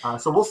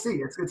 So we'll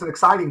see. It's an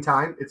exciting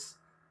time. It's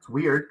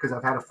weird because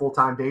I've had a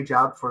full-time day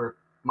job for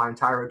my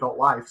entire adult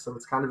life. So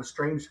it's kind of a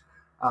strange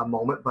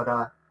moment, but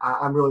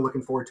I'm really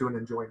looking forward to and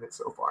enjoying it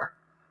so far.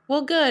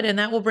 Well, good. And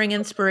that will bring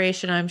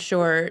inspiration, I'm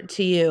sure,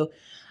 to you.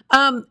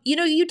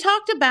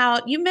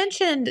 You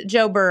mentioned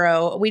Joe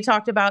Burrow. We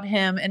talked about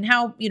him and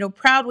how,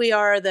 proud we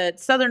are that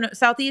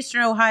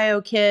Southeastern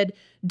Ohio kid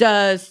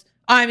does,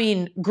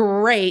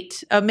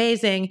 great,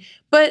 amazing,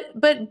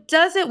 but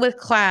does it with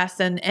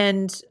class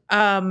and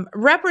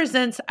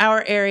represents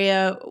our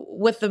area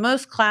with the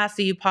most class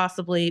that you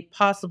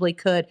possibly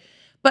could.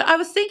 But I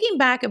was thinking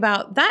back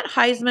about that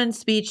Heisman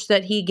speech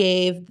that he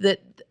gave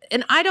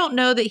and I don't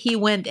know that he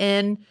went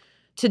in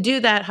to do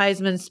that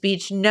Heisman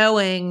speech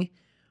knowing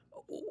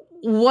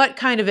what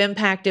kind of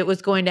impact it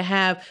was going to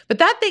have, but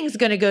that thing's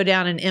going to go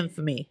down in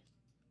infamy.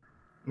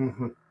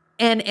 Mm-hmm.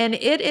 And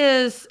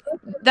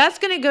that's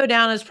going to go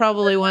down as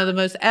probably one of the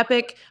most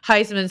epic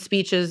Heisman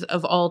speeches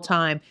of all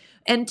time.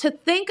 And to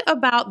think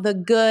about the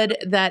good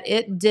that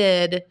it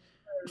did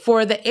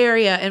for the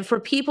area and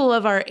for people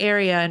of our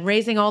area and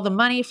raising all the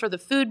money for the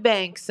food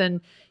banks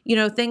and,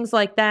 things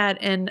like that.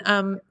 And,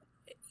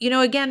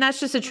 again, that's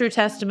just a true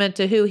testament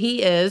to who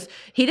he is.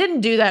 He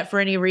didn't do that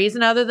for any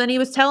reason other than he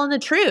was telling the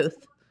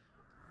truth.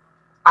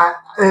 I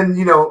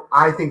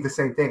think the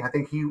same thing. I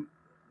think he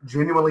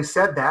genuinely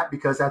said that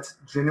because that's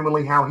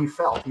genuinely how he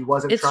felt. He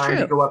wasn't trying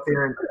to go up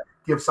there and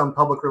give some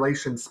public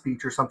relations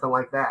speech or something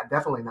like that.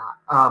 Definitely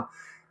not.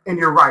 And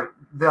you're right.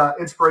 The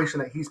inspiration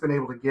that he's been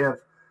able to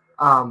give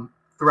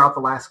throughout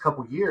the last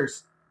couple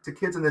years to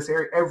kids in this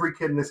area, every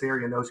kid in this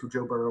area knows who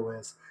Joe Burrow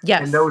is.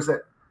 Yes. And knows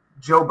that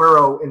Joe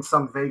Burrow, in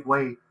some vague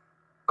way,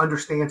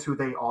 understands who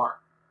they are.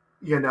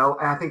 And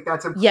I think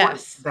that's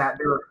important that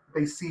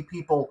they see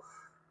people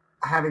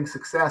having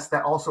success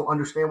that also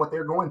understand what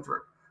they're going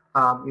through,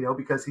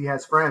 because he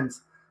has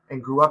friends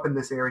and grew up in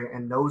this area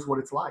and knows what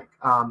it's like.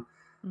 And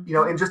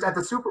just at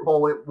the Super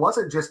Bowl, it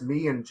wasn't just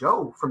me and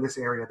Joe from this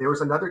area. There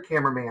was another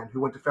cameraman who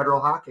went to Federal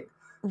Hocking,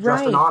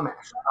 Justin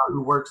Amash,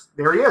 who works.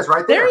 There he is,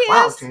 right there.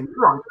 Wow,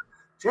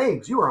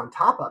 James, you were on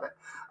top of it.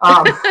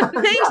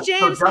 Thanks,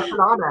 James. So Justin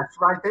Amash,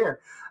 right there.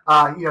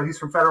 He's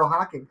from Federal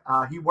Hocking.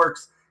 He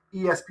works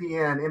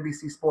ESPN,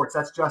 NBC Sports.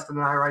 That's Justin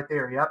and I right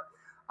there. Yep.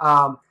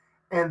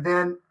 And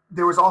then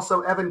there was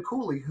also Evan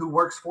Cooley, who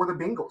works for the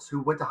Bengals, who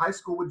went to high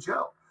school with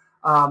Joe.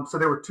 So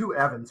there were two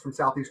Evans from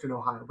Southeastern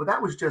Ohio, but that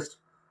was just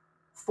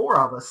four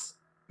of us,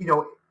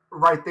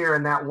 right there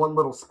in that one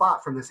little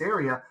spot from this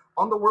area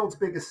on the world's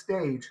biggest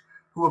stage,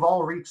 who have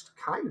all reached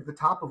kind of the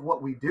top of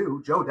what we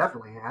do. Joe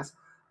definitely has.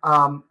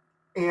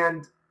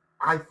 And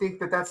I think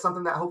that that's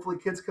something that hopefully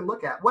kids can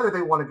look at, whether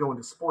they want to go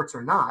into sports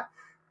or not.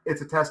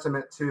 It's a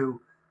testament to,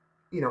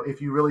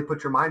 if you really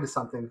put your mind to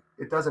something,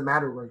 it doesn't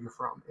matter where you're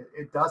from.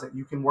 It doesn't.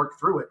 You can work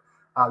through it.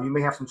 You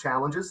may have some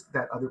challenges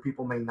that other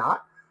people may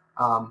not,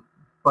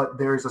 but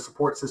there's a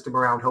support system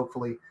around,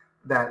 hopefully,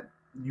 that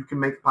you can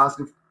make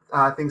positive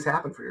things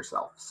happen for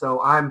yourself.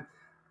 So I'm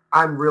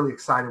really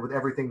excited with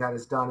everything that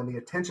is done and the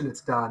attention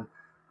it's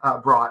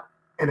brought.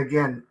 And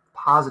again,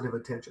 positive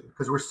attention,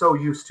 because we're so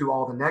used to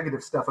all the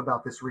negative stuff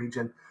about this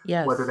region,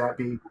 whether that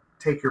be,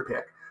 take your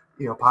pick,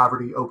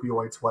 poverty,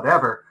 opioids,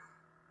 whatever.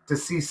 To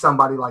see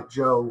somebody like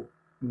Joe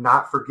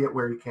not forget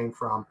where he came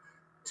from,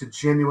 to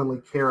genuinely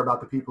care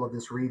about the people of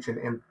this region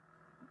and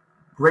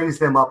raise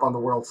them up on the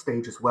world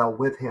stage as well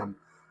with him.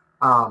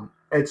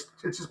 It's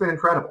just been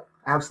incredible,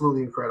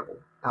 absolutely incredible.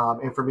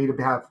 And for me to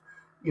have,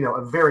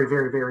 a very,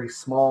 very, very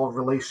small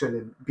relation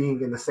and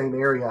being in the same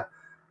area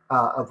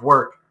of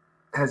work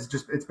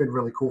it's been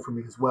really cool for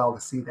me as well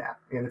to see that.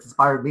 And it's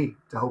inspired me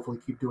to hopefully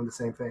keep doing the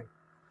same thing.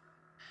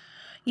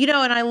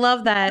 And I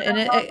love that. And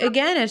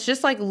again, it's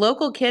just like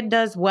local kid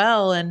does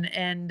well. And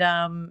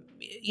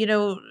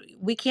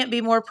we can't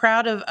be more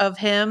proud of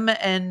him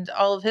and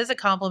all of his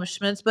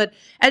accomplishments. But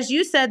as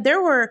you said,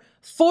 there were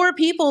 4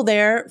 people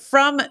there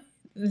from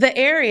the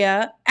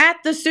area at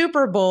the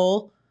Super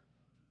Bowl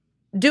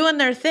doing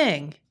their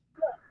thing.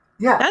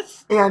 Yeah.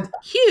 That's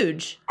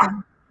huge.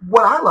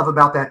 What I love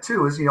about that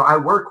too is, I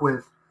work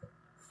with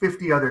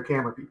 50 other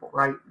camera people,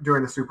 right,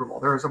 during the Super Bowl.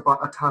 There's a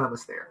ton of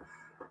us there,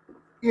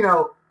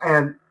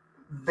 and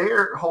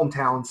their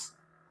hometowns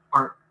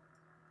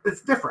it's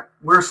different.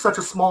 We're such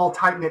a small,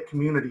 tight-knit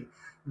community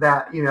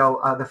that,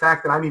 the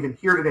fact that I'm even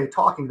here today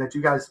talking, that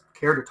you guys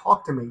care to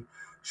talk to me,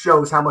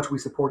 shows how much we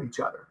support each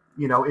other.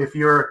 If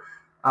you're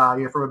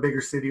from a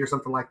bigger city or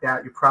something like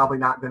that, you're probably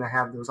not going to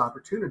have those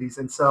opportunities.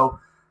 And so,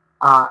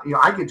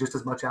 I get just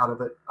as much out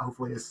of it,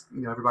 hopefully, as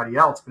everybody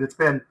else. But it's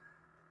been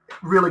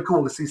really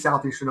cool to see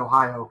Southeastern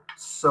Ohio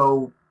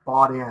so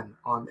bought in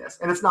on this.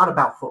 And it's not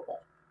about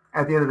football.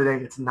 At the end of the day,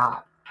 it's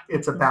not.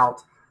 It's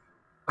about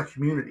a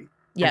community.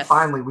 Yes. And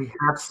finally, we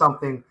have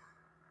something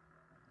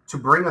to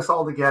bring us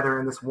all together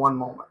in this one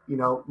moment.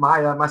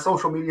 My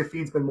social media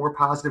feed's been more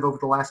positive over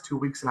the last 2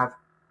 weeks than I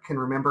can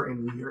remember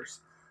in years.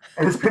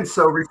 And it's been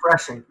so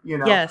refreshing,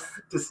 Yes.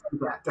 to see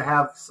that, to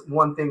have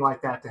one thing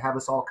like that, to have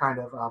us all kind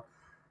of,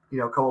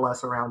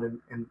 coalesce around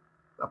and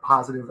a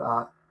positive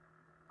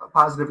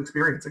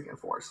experience again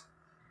for us.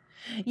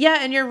 Yeah,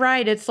 and you're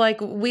right. It's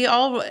like we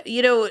all,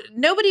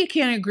 nobody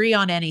can agree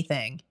on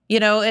anything,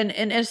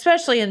 and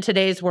especially in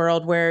today's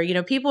world where,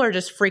 people are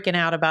just freaking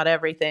out about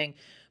everything.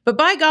 But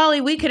by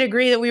golly, we could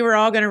agree that we were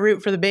all going to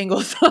root for the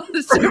Bengals on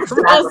the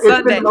Super Bowl Sunday.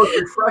 It's been the most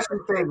refreshing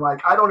thing.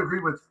 Like, I don't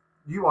agree with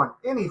you on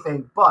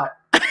anything, but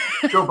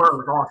Joe Burrow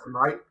was awesome,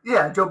 right?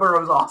 Yeah, Joe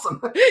Burrow was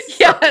awesome.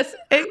 Yes,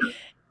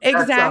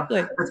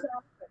 exactly. It's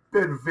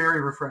been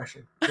very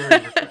refreshing.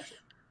 Very refreshing.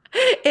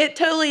 It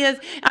totally is.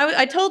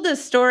 I told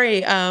this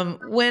story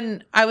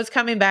when I was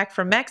coming back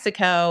from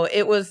Mexico.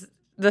 It was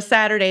the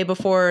Saturday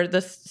before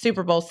the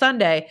Super Bowl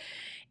Sunday.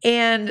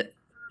 And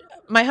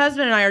my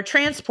husband and I, our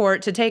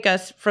transport to take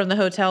us from the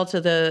hotel to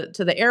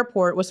the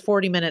airport was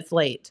 40 minutes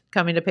late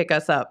coming to pick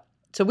us up.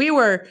 So we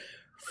were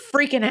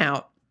freaking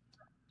out.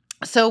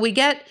 So we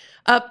get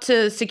up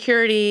to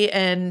security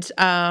and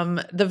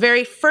the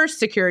very first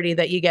security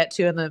that you get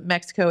to in the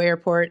Mexico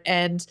airport.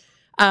 And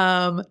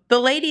the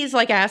lady's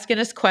like asking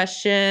us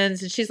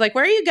questions and she's like,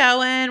 "Where are you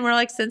going?" We're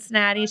like,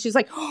 "Cincinnati." She's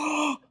like,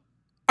 "Oh,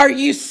 are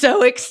you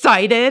so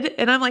excited?"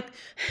 And I'm like,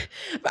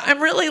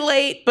 "I'm really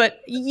late,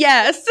 but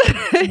yes."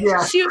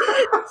 Yeah. She's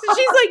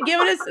like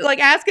giving us, like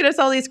asking us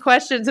all these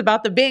questions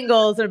about the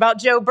Bengals and about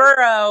Joe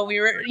Burrow. We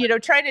were,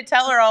 trying to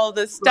tell her all of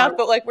this stuff,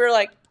 but like, we're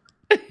like,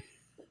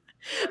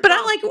 but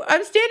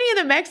I'm standing in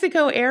the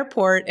Mexico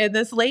airport and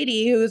this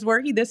lady who was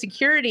working the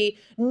security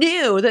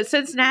knew that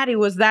Cincinnati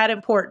was that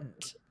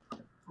important.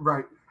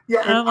 Right.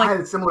 Yeah. And I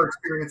had similar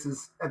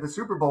experiences at the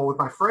Super Bowl with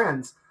my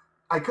friends.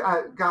 I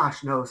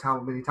gosh knows how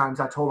many times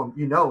I told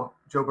them,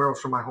 Joe Burrow's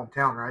from my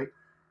hometown, right?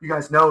 You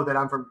guys know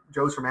that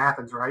Joe's from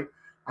Athens, right?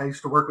 I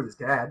used to work with his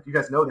dad. You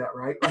guys know that,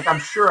 right? Like, I'm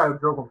sure I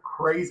drove him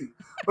crazy,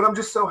 but I'm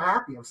just so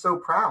happy. I'm so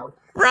proud.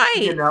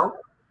 Right.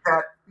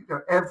 That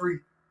every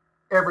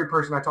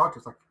person I talk to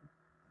is like,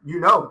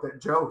 that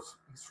Joe's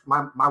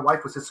my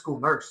wife was his school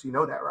nurse. You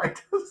know that,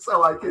 right? So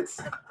like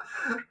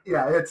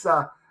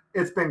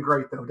it's been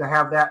great though to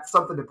have that,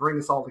 something to bring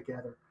us all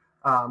together.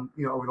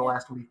 Over the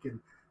last week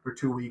or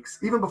 2 weeks,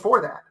 even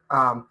before that.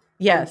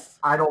 Yes.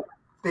 I don't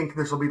think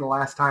this will be the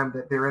last time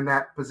that they're in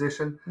that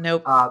position.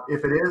 Nope.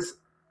 If it is,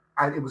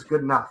 it was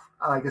good enough.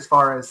 Like, as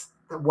far as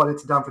what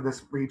it's done for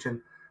this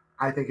region,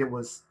 I think it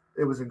was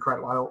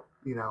incredible. I don't,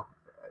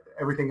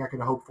 everything I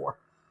can hope for.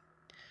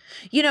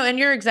 And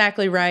you're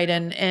exactly right.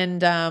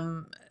 And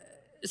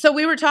so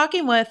we were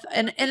talking with,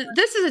 and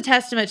this is a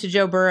testament to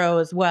Joe Burrow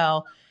as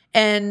well.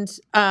 And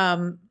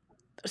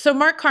so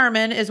Mark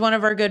Carman is one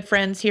of our good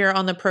friends here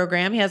on the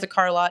program. He has a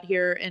car lot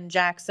here in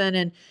Jackson,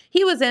 and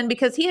he was in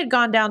because he had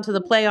gone down to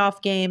the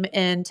playoff game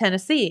in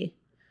Tennessee.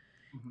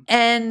 Mm-hmm.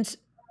 And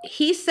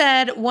he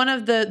said one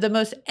of the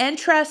most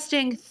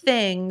interesting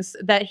things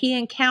that he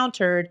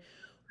encountered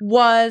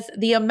was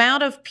the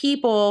amount of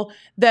people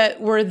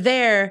that were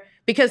there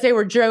because they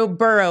were Joe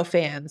Burrow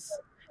fans.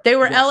 They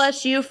were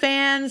LSU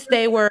fans.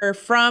 They were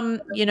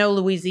from,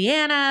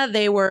 Louisiana.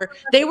 They were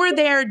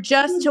there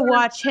just to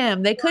watch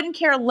him. They couldn't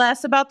care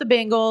less about the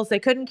Bengals. They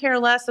couldn't care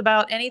less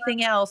about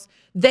anything else.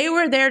 They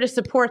were there to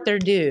support their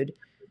dude.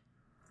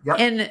 Yep.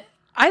 And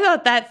I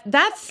thought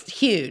that's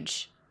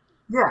huge.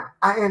 Yeah.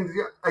 And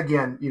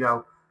again,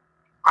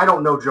 I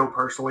don't know Joe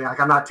personally.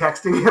 Like, I'm not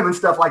texting him and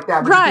stuff like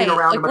that. But right. Being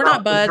around him we're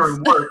not buds.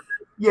 During work.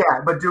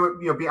 Yeah. But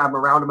I'm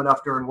around him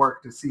enough during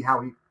work to see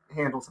how he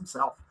handles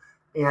himself.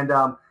 And,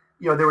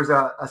 there was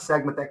a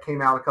segment that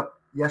came out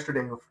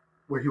yesterday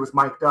where he was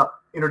mic'd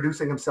up,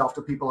 introducing himself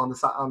to people on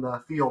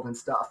the field and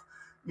stuff,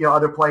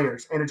 other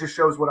players. And it just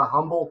shows what a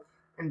humble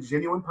and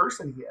genuine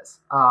person he is.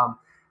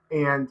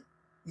 And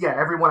yeah,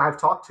 everyone I've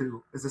talked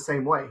to is the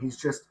same way. He's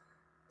just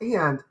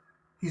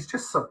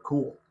so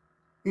cool.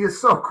 He is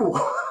so cool.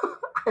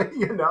 It's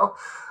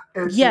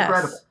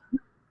incredible.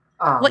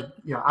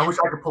 I wish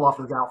I could pull off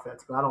those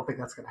outfits, but I don't think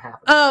that's going to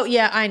happen. Oh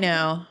yeah, I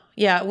know.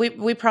 Yeah,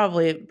 we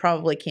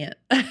probably can't.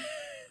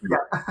 Yeah.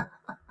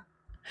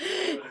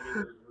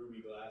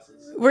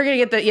 We're gonna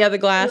get the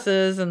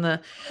glasses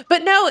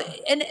but no,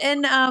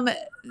 and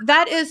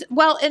that is,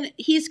 well, and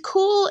he's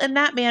cool in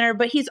that manner,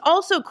 but he's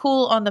also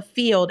cool on the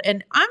field.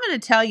 And I'm gonna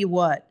tell you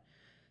what,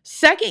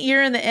 second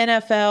year in the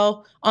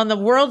NFL on the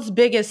world's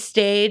biggest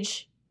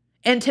stage,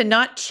 and to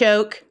not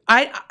choke,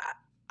 I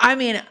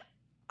mean,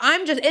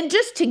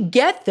 just to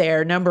get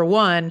there, number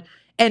one,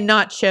 and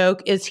not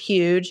choke is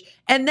huge.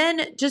 And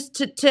then just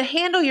to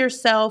handle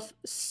yourself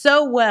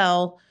so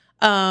well,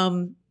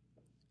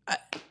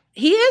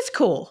 he is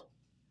cool.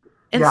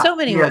 in so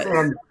many ways.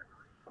 And,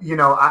 you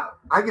know,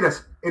 I get an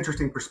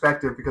interesting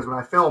perspective because when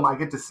I film, I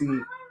get to see,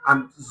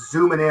 I'm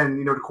zooming in,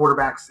 you know, to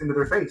quarterbacks into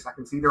their face. I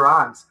can see their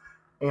eyes.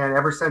 And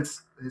ever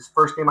since his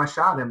first game I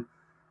shot him,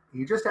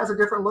 he just has a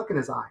different look in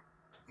his eye.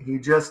 He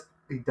does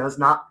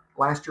not,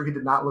 last year he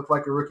did not look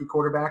like a rookie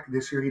quarterback.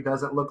 This year he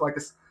doesn't look like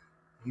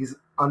he's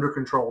under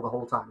control the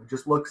whole time. It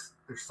just looks,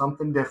 there's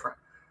something different.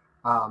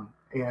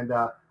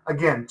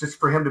 Again, just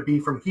for him to be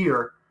from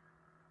here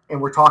and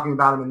we're talking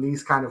about him in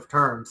these kind of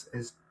terms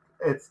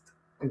it's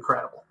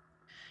incredible.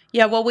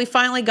 Yeah, well, we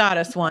finally got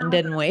us one,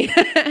 didn't we?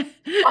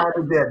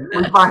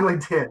 We finally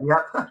did.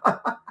 Yep.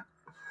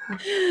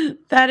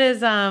 That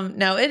is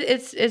no,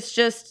 it's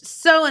just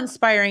so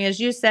inspiring. As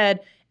you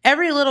said,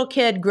 every little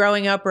kid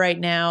growing up right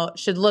now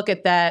should look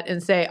at that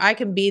and say, I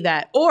can be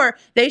that. Or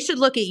they should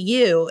look at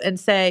you and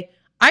say,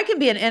 I can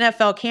be an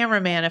NFL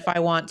cameraman if I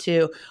want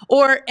to.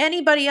 Or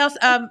anybody else.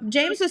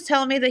 James was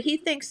telling me that he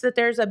thinks that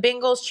there's a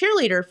Bengals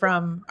cheerleader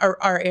from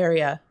our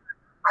area.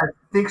 I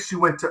think she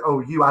went to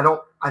OU.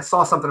 I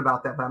saw something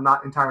about that, but I'm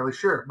not entirely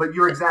sure. But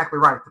you're exactly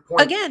right. The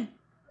point again,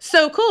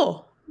 so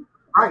cool.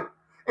 Right.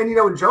 And, you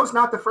know, and Joe's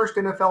not the first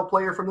NFL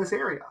player from this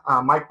area.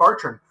 Mike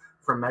Bartram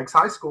from Meigs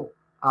High School,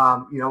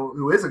 you know,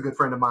 who is a good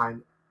friend of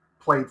mine,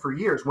 played for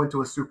years, went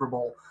to a Super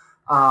Bowl.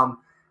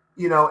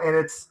 You know, and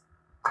it's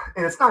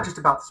not just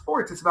about the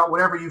sports. It's about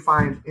whatever you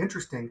find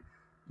interesting.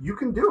 You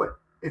can do it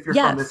if you're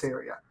from this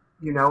area,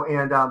 you know.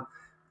 And,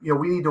 you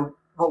know,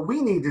 what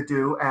we need to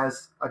do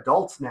as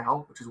adults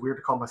now, which is weird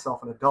to call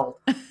myself an adult,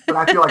 but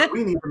I feel like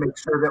we need to make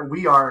sure that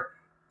we are,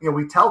 you know,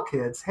 we tell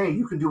kids, hey,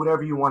 you can do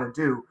whatever you want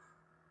to do,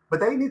 but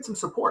they need some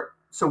support.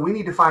 So we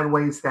need to find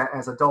ways that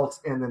as adults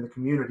and in the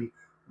community,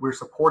 we're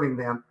supporting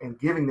them and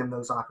giving them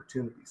those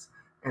opportunities.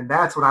 And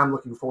that's what I'm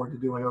looking forward to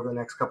doing over the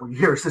next couple of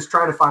years, is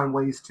trying to find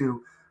ways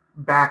to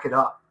back it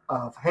up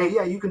of, hey,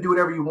 yeah, you can do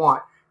whatever you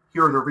want.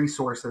 Here are the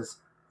resources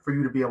for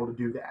you to be able to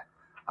do that.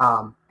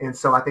 And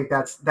so I think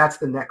that's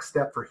the next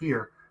step for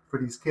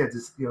these kids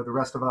is, you know, the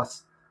rest of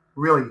us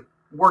really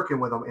working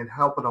with them and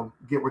helping them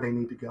get where they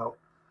need to go.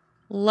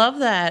 Love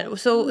that.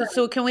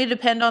 So can we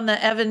depend on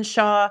the Evan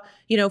Shaw,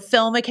 you know,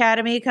 Film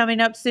Academy coming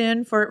up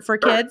soon for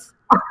kids?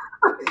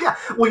 Yeah.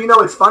 Well, you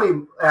know, it's funny.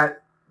 You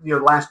know,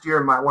 last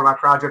year, one of my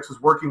projects was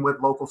working with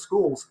local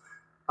schools,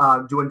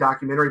 doing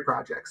documentary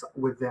projects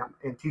with them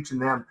and teaching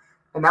them.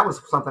 And that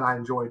was something I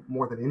enjoyed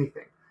more than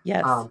anything.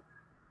 Yes.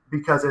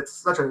 Because it's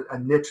such a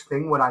niche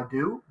thing what I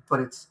do, but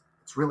it's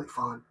really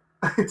fun.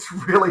 It's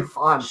really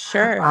fun.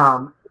 Sure.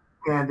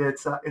 And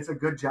it's a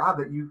good job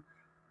that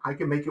I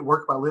can make it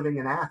work by living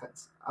in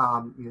Athens.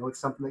 You know, it's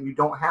something that you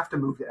don't have to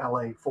move to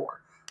LA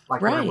for,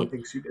 like everyone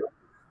thinks you do.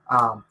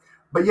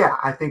 But yeah,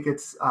 I think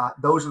it's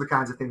those are the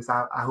kinds of things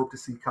I hope to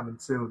see coming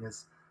soon,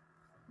 is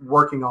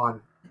working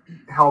on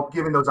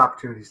giving those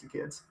opportunities to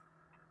kids.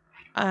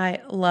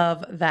 I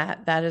love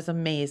that. That is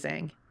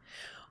amazing.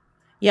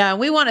 Yeah,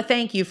 we want to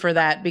thank you for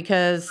that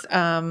because,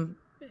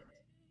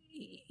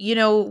 you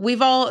know, we've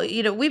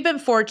been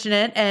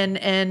fortunate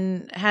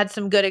and had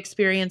some good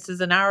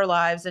experiences in our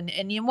lives,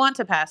 and you want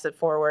to pass it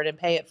forward and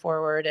pay it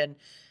forward. And,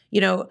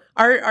 you know,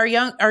 our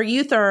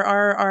youth are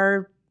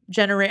our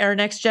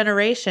next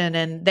generation,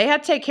 and they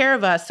have to take care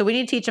of us. So we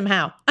need to teach them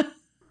how.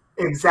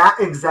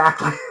 Exactly.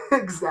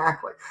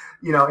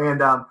 You know,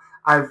 and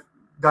I've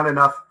done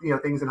enough, you know,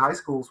 things in high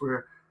schools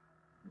where,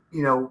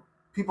 you know,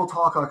 people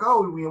talk like,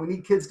 oh, we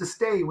need kids to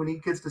stay. We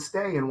need kids to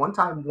stay. And one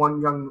time,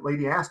 one young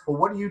lady asked, well,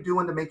 what are you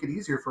doing to make it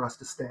easier for us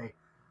to stay?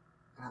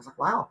 And I was like,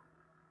 wow,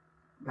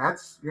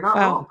 you're not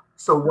wrong.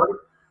 So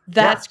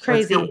that's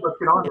crazy. Let's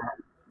get on that.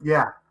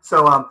 Yeah.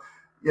 So,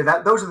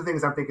 those are the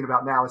things I'm thinking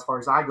about now as far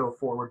as I go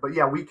forward. But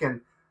yeah, we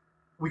can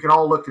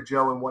all look to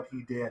Joe and what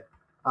he did,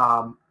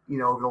 you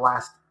know, over the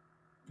last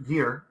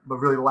year, but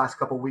really the last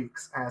couple of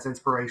weeks as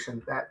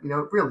inspiration that, you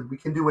know, really we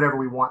can do whatever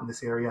we want in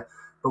this area,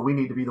 but we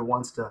need to be the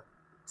ones to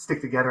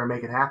stick together and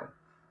make it happen.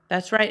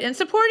 That's right. And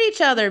support each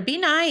other. Be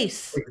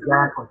nice.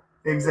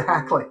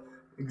 Exactly.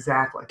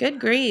 Good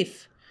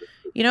grief.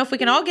 You know, if we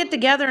can all get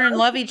together and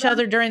love each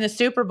other during the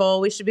Super Bowl,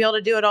 we should be able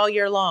to do it all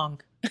year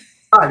long.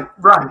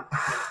 Right.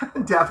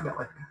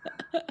 Definitely.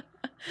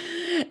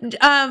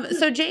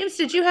 So James,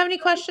 did you have any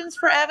questions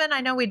for Evan?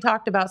 I know we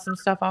talked about some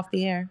stuff off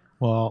the air.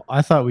 Well,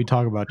 I thought we'd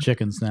talk about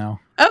chickens now.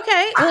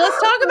 Okay. Well, let's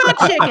talk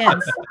about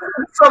chickens.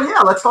 So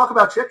yeah, let's talk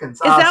about chickens.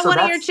 Is that one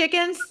of your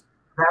chickens?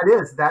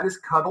 That is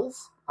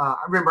Cuddles. I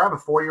remember I have a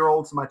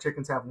 4-year-old, so my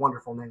chickens have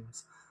wonderful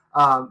names.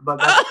 But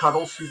that's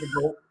Cuddles. She's a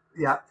gold.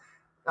 Yeah.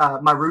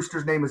 My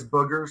rooster's name is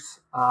Boogers.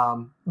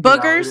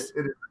 Boogers?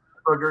 It is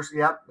Boogers.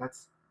 Yeah.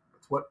 That's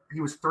what he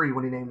was 3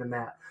 when he named him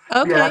that.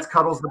 Okay. Yeah, that's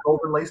Cuddles, the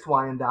golden laced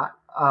Wyandotte.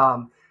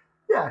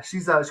 Yeah, she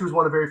was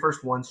one of the very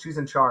first ones. She's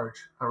in charge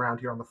around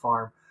here on the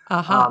farm.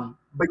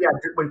 But yeah,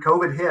 when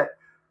COVID hit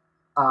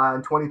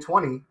in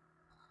 2020,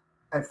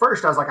 at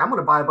first I was like, I'm going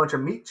to buy a bunch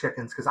of meat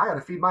chickens because I got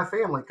to feed my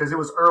family, because it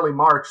was early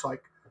March,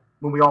 like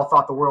when we all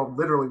thought the world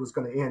literally was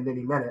going to end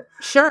any minute.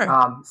 Sure.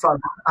 So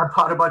I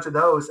bought a bunch of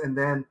those and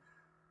then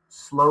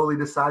slowly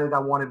decided I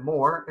wanted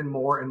more and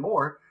more and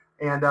more.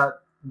 And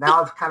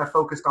now I've kind of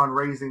focused on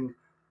raising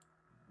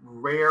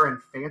rare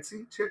and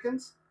fancy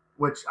chickens,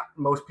 which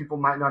most people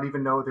might not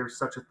even know there's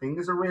such a thing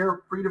as a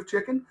rare breed of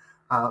chicken,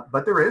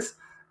 but there is.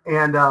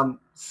 And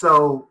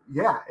so,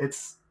 yeah,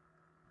 it's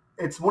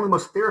one of the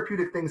most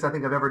therapeutic things I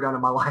think I've ever done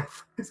in my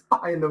life is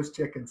buying those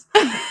chickens,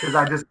 because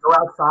I just go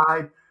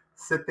outside,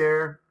 sit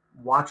there,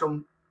 watch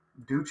them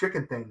do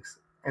chicken things,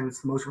 and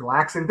it's the most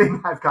relaxing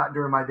thing I've got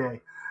during my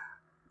day.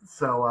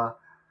 So,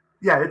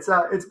 yeah,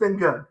 it's been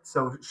good.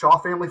 So Shaw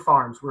Family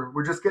Farms,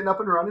 we're just getting up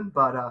and running,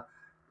 but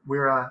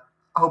we're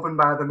hoping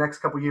by the next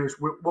couple of years,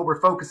 what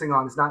we're focusing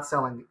on is not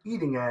selling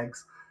eating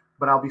eggs,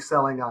 but I'll be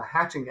selling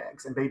hatching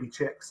eggs and baby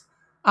chicks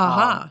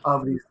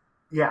of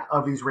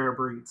these rare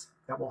breeds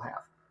that we'll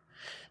have.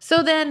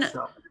 So then,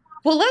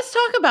 well, let's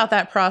talk about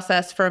that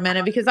process for a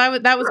minute, because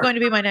that was going to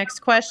be my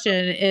next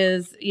question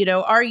is,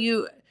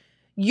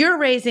 you're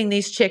raising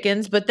these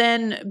chickens, but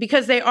then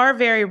because they are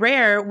very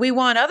rare, we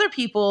want other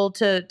people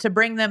to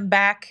bring them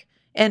back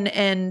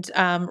and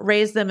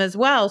raise them as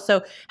well.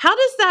 So how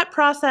does that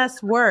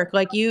process work?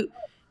 Like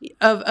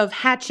of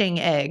hatching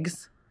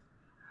eggs?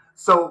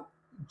 So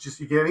just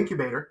you get an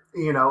incubator,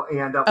 and or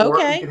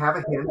you can have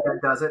a hen that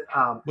does it.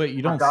 Wait,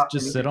 you don't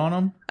just sit on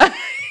them?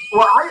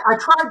 Well, I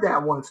tried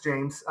that once,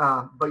 James.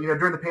 But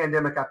during the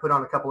pandemic, I put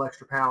on a couple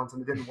extra pounds,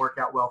 and it didn't work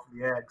out well for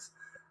the eggs.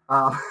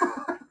 But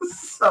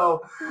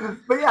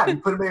yeah, you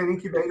put them in an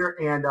incubator,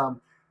 and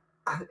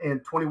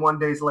 21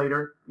 days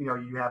later,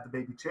 you have the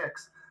baby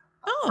chicks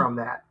from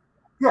that.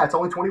 Yeah, it's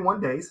only 21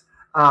 days.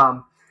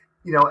 Or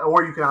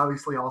you can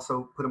obviously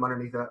also put them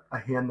underneath a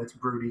hen that's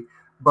broody.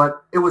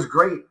 But it was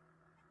great.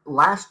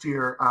 Last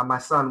year, my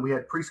son, we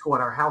had preschool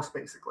at our house,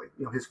 basically.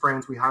 His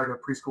friends, we hired a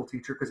preschool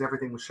teacher because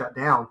everything was shut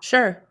down.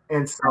 Sure.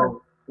 And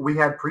so we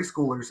had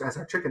preschoolers as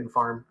our chicken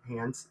farm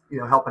hands,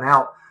 helping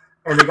out.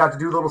 And they got to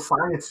do little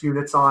science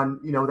units on,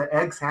 the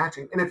eggs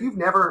hatching. And if you've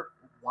never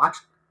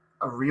watched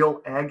a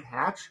real egg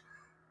hatch,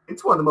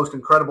 it's one of the most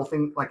incredible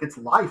things. Like, it's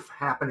life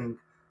happening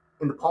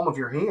in the palm of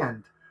your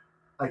hand.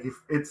 Like,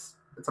 it's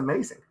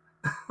amazing.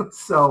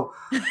 So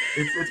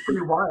it's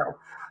pretty wild.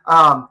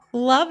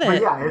 Love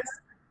it. But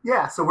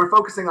so we're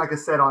focusing, like I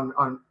said,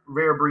 on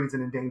rare breeds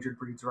and endangered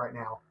breeds right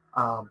now.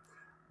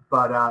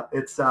 But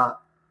it's the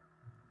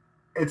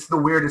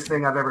weirdest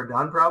thing I've ever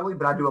done, probably.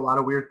 But I do a lot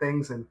of weird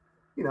things, and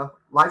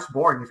life's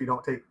boring if you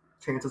don't take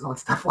chances on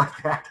stuff like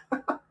that.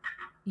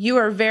 You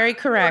are very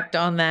correct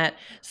on that.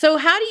 So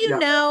how do you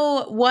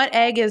know what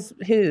egg is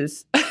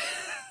whose?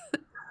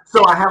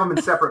 So I have them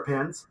in separate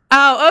pens.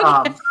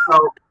 Oh, okay.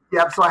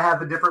 So I have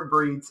the different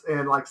breeds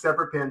in like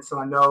separate pens. So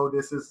I know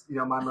this is,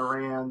 my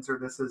Morans, or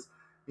this is,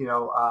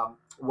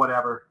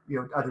 whatever,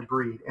 other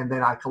breed. And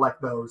then I collect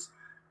those,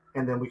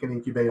 and then we can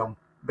incubate them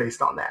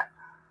based on that.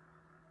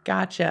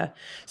 Gotcha.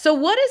 So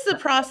what is the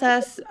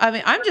process? I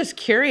mean, I'm just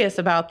curious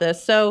about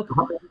this. So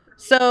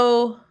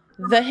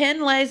the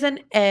hen lays an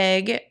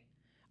egg.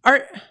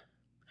 Are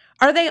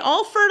they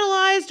all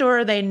fertilized, or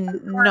are they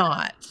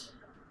not?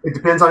 It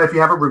depends on if you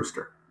have a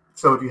rooster.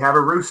 So if you have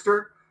a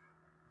rooster,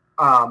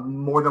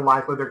 more than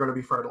likely they're going to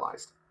be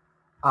fertilized.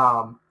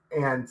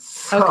 And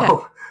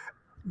so,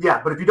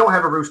 yeah, but if you don't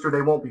have a rooster,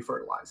 they won't be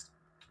fertilized,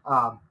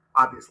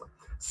 obviously.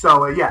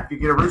 So if you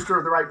get a rooster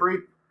of the right breed.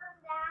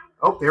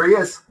 Oh, there he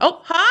is. Oh,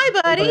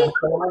 hi, buddy.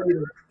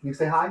 Can you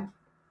say hi?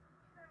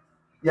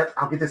 Yep,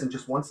 I'll get this in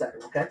just 1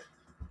 second, okay?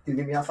 Can you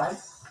get me outside?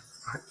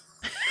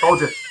 Told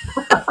you.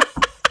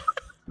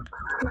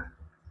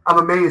 I'm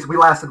amazed. We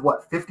lasted,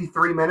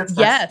 53 minutes?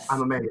 Yes.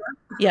 I'm amazed.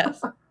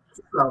 Yes.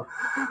 So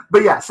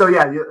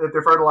if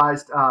they're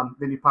fertilized,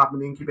 then you pop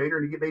them in the incubator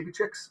and you get baby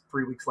chicks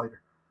 3 weeks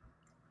later.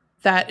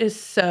 That is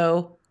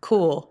so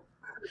cool.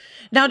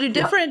 Now, do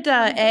different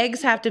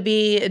eggs have to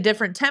be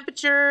different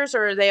temperatures,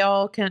 or they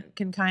all can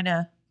kind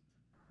of?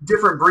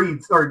 Different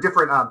breeds or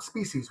different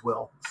species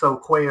will. So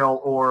quail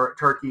or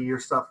turkey or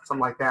something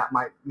like that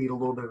might need a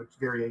little bit of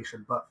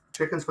variation. But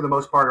chickens, for the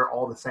most part, are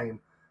all the same.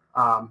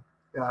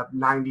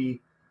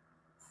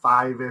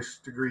 95-ish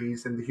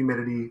degrees, and the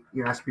humidity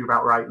has to be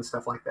about right and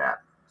stuff like that.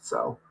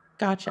 So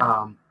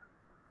gotcha.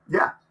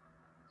 Yeah.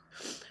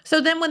 So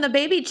then, when the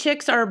baby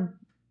chicks are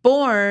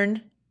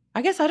born,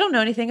 I guess I don't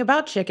know anything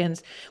about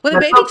chickens. When the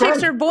baby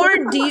chicks are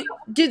born, can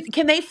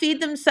they feed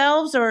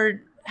themselves,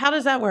 or how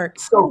does that work?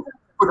 So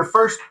for the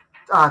first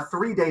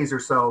 3 days or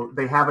so,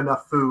 they have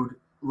enough food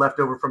left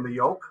over from the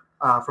yolk,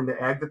 from the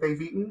egg that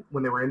they've eaten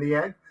when they were in the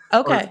egg.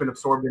 Okay. Or it's been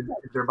absorbed into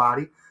their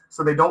body.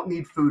 So they don't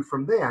need food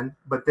from then.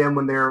 But then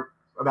when they're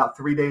about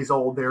 3 days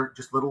old, they're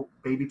just little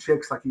baby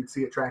chicks like you'd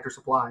see at Tractor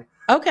Supply.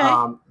 Okay.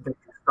 They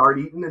can start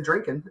eating and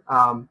drinking.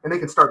 And they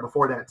can start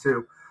before that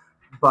too.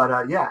 But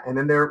and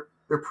then they're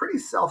pretty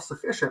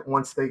self-sufficient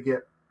once they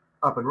get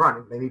up and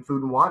running. They need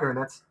food and water, and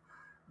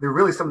they're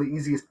really some of the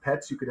easiest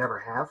pets you could ever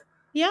have.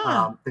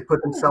 Yeah. They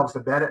put themselves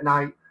to bed at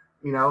night.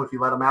 If you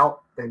let them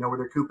out, they know where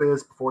their coop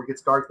is. Before it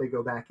gets dark, they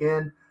go back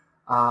in.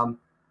 And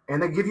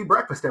they give you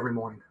breakfast every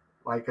morning.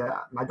 Like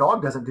my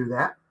dog doesn't do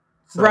that.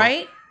 So,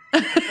 right?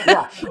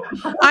 Yeah.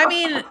 I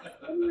mean,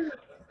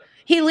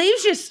 he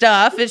leaves you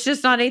stuff. It's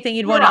just not anything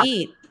you'd want to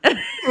eat.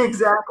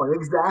 Exactly.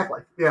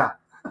 Yeah.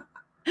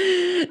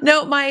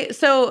 No,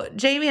 so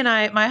Jamie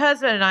and my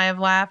husband and I have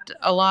laughed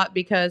a lot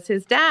because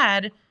his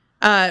dad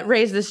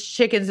raises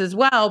chickens as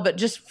well, but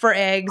just for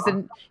eggs,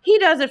 and he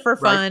does it for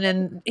fun.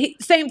 And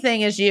same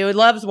thing as you, he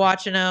loves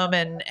watching them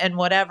and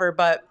whatever.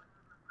 But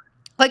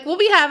like we'll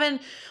be having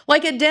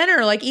like a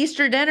dinner, like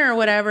Easter dinner or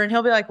whatever, and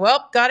he'll be like,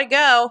 "Well, gotta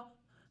go."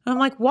 And I'm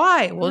like,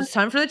 "Why?" "Well, it's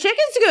time for the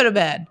chickens to go to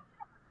bed."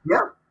 Yeah,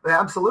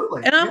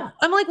 absolutely. And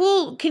I'm like,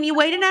 "Well, can you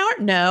wait an hour?"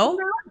 "No."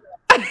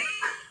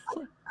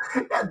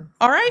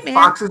 All right, man.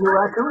 Foxes and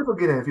raccoons will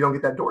get in if you don't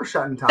get that door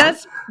shut in time.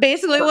 That's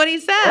basically what he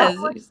says.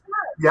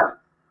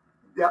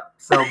 Yeah.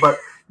 So, but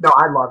no,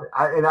 I love it.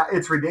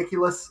 It's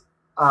ridiculous.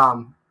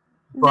 But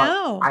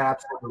No. I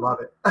absolutely love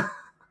it.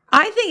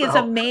 I think it's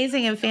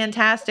amazing and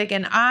fantastic.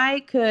 And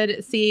I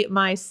could see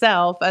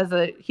myself as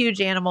a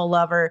huge animal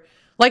lover,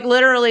 like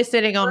literally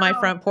sitting on my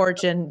front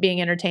porch and being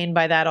entertained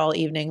by that all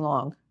evening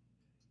long.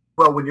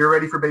 Well, when you're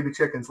ready for baby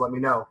chickens, let me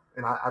know,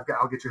 and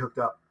I'll get you hooked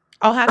up.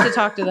 I'll have to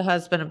talk to the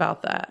husband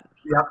about that.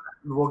 Yep,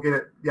 we'll get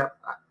it. Yep,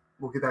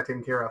 we'll get that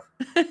taken care of.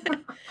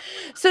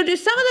 So do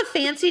some of the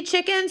fancy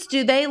chickens,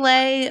 do they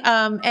lay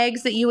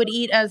eggs that you would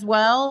eat as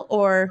well,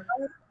 or?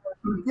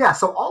 Yeah,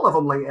 so all of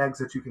them lay eggs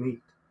that you can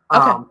eat.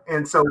 Okay.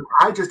 And so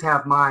I just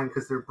have mine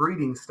because they're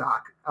breeding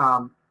stock,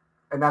 and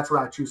that's what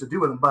I choose to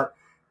do with them. But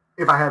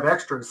if I have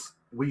extras,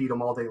 we eat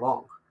them all day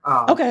long.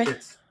 Okay.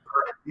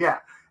 Yeah,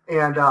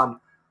 and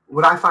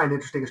what I find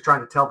interesting is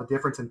trying to tell the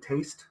difference in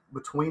taste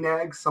between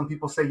eggs. Some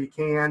people say you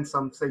can,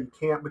 some say you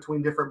can't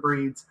between different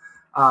breeds.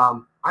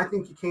 I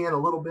think you can a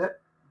little bit.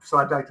 So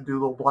I'd like to do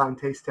little blind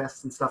taste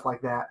tests and stuff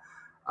like that.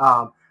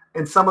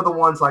 And some of the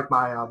ones like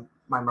my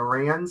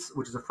Morans,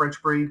 which is a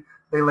French breed,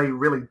 they lay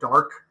really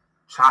dark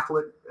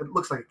chocolate. It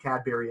looks like a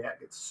Cadbury egg.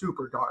 It's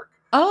super dark.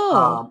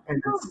 Oh.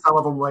 And then some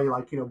of them lay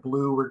like,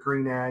 blue or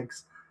green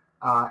eggs.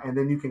 And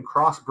then you can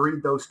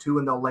crossbreed those two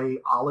and they'll lay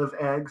olive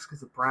eggs because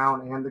the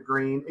brown and the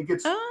green.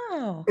 It's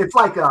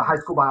like a high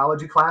school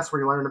biology class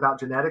where you're learning about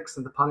genetics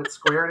and the Punnett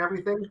square and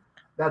everything.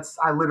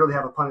 I literally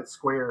have a Punnett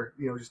square,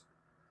 just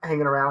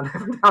hanging around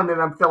every now and then.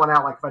 I'm filling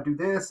out like if I do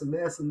this and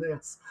this and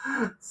this.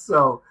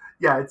 So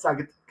yeah, I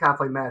get to kind of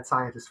play mad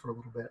scientist for a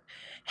little bit.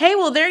 Hey,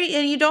 well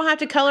and you don't have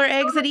to color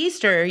eggs at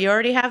Easter. You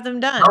already have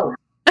them done.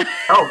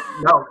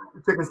 No,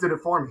 the chickens did it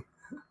for me.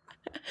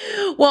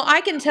 Well,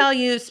 I can tell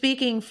you,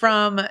 speaking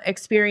from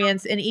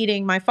experience in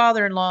eating my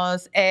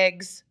father-in-law's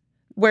eggs,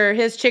 where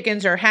his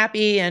chickens are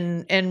happy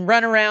and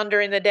run around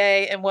during the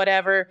day and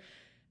whatever,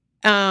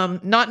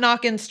 not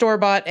knocking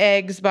store-bought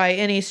eggs by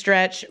any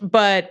stretch,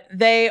 but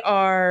they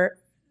are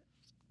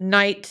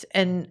night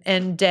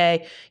and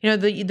day.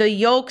 The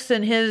yolks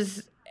in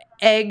his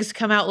eggs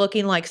come out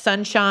looking like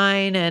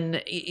sunshine,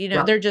 and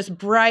they're just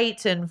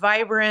bright and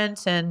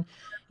vibrant, and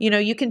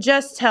you can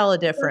just tell a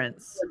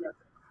difference.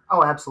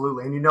 Oh,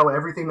 absolutely. And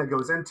everything that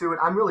goes into it.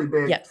 I'm really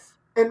big. Yes.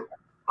 And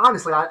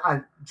honestly,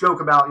 I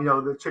joke about,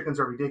 the chickens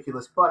are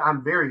ridiculous, but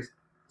I'm very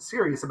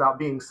serious about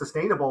being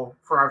sustainable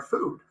for our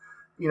food.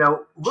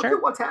 Look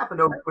at what's happened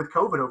with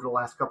COVID over the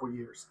last couple of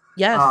years.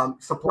 Yes.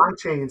 Supply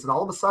chains, and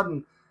all of a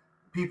sudden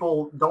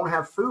people don't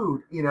have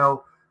food.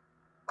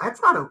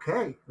 That's not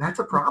okay. That's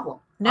a problem.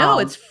 No,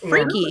 it's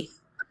freaky.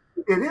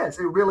 It is.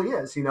 It really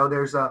is.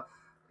 There's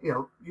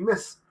you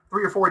miss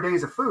 3 or 4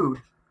 days of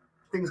food,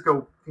 things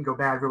can go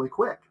bad really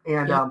quick.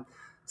 And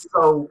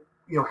so,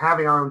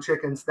 having our own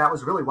chickens, that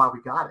was really why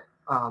we got it,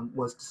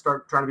 was to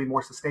start trying to be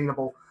more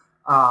sustainable.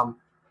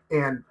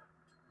 And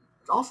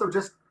also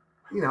just,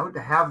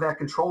 to have that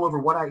control over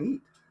what I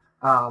eat.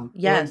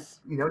 Yes.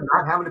 And,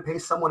 not having to pay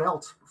someone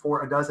else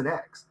for a dozen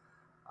eggs,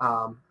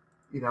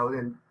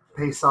 and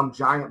pay some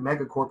giant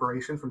mega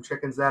corporation from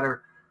chickens that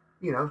are,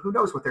 who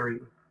knows what they're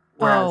eating.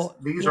 Whereas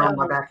these are in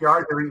my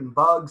backyard, they're eating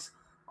bugs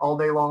all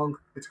day long.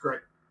 It's great.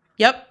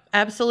 Yep,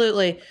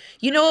 absolutely.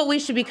 You know what we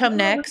should become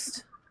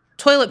next?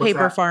 Toilet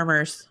paper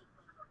farmers.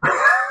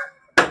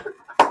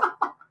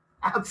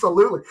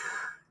 Absolutely.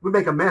 We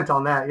make a mint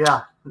on that.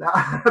 Yeah,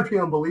 that'd be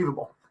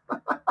unbelievable.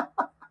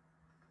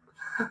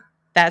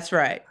 That's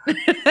right.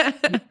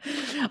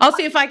 I'll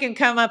see if I can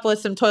come up with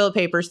some toilet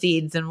paper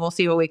seeds, and we'll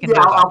see what we can do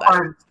about I'll that.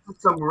 find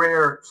some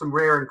rare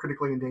and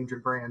critically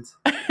endangered brands.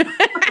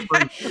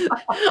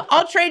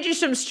 I'll trade you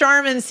some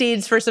Charmin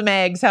seeds for some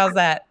eggs. How's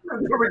that?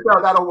 There we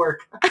go. That'll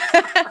work.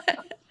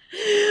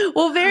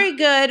 Well, very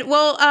good.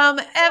 Well,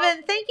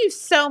 Evan, thank you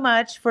so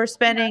much for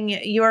spending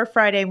your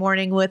Friday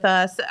morning with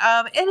us.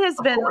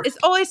 It's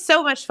always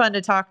so much fun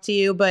to talk to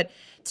you, but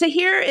to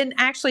hear and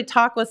actually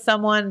talk with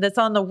someone that's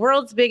on the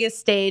world's biggest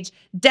stage,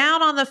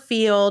 down on the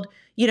field,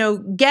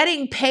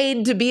 getting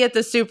paid to be at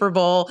the Super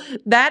Bowl,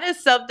 that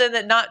is something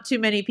that not too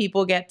many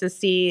people get to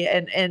see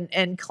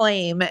and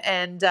claim.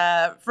 And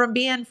from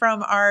being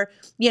from our,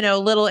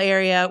 little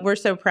area, we're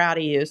so proud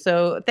of you.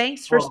 So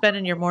thanks for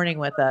spending your morning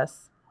with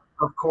us.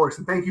 Of course.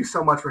 And thank you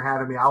so much for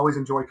having me. I always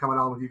enjoy coming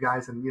on with you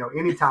guys, and,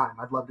 anytime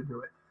I'd love to do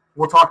it.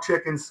 We'll talk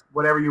chickens,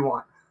 whatever you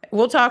want.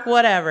 We'll talk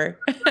whatever.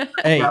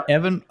 Hey,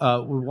 Evan, I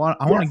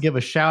want to give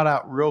a shout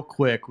out real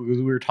quick, because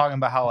we were talking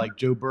about how like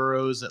Joe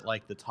Burrow's at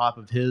like the top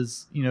of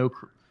his,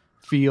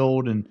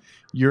 field and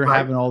you're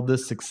having all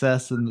this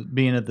success and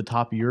being at the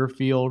top of your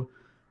field.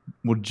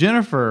 Well,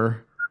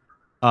 Jennifer,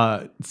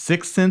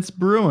 Six Sense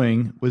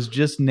Brewing was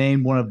just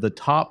named one of the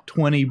top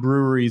 20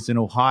 breweries in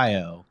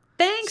Ohio.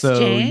 Thanks, so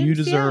James. You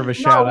deserve a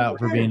shout out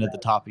for being at the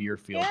top of your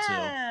field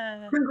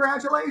too.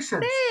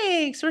 Congratulations.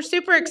 Thanks. We're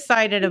super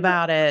excited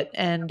about it.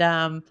 And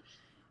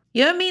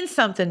it means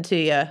something to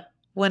you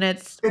when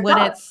it's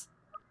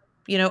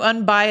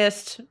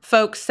unbiased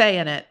folks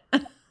saying it.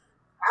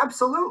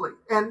 Absolutely.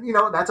 And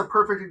that's a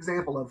perfect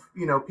example of,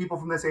 people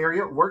from this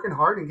area working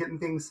hard and getting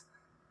things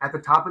at the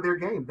top of their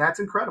game. That's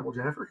incredible,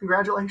 Jennifer.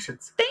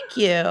 Congratulations. Thank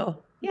you.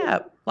 Yeah,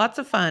 lots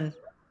of fun.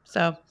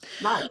 So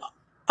nice.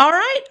 All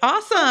right.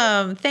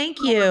 Awesome.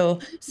 Thank you.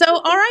 So,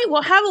 all right.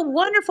 Well, have a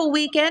wonderful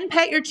weekend.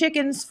 Pet your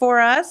chickens for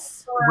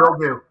us. Will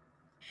do.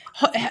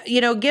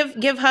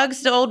 Give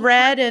hugs to Old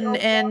Red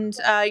and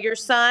your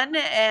son,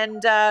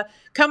 and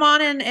come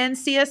on and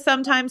see us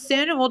sometime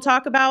soon, and we'll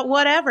talk about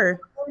whatever.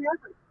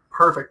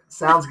 Perfect.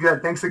 Sounds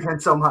good. Thanks again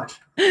so much.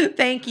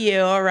 Thank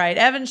you. All right.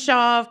 Evan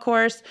Shaw, of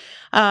course,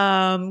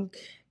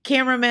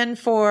 cameraman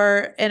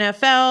for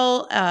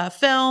NFL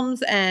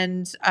films,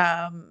 and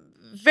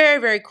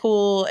very, very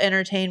cool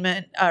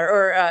entertainment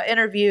or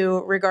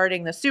interview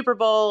regarding the Super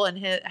Bowl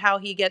and how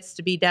he gets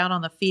to be down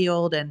on the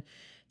field and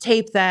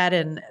tape that.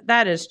 And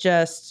that is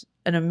just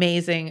an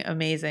amazing,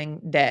 amazing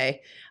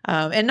day.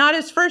 And not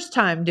his first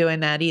time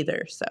doing that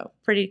either. So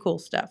pretty cool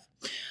stuff.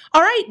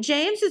 All right,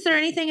 James, is there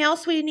anything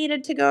else we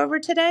needed to go over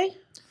today?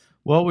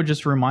 Well, we'll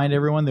just remind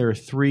everyone there are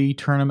 3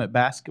 tournament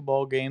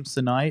basketball games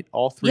tonight.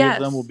 All 3 of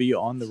them will be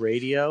on the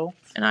radio.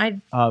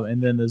 And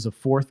then there's a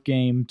 4th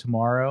game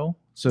tomorrow.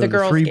 So the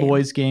 3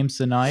 boys games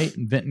tonight,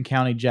 and Vinton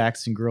County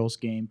Jackson girls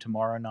game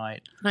tomorrow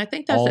night. And I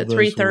think that's at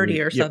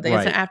 3:30 or something.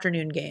 It's an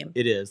afternoon game.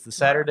 It is. The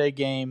Saturday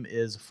game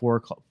is 4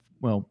 o'clock.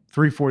 Well,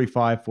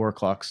 3:45, 4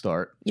 o'clock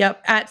start.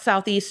 Yep, at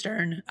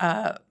Southeastern.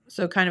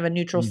 So kind of a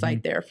neutral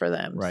site there for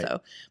them. Right. So,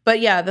 but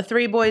yeah, the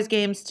 3 boys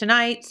games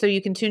tonight. So you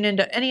can tune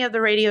into any of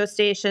the radio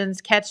stations,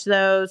 catch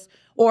those,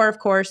 or of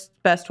course,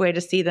 best way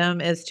to see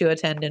them is to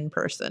attend in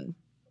person.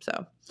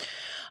 So,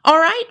 all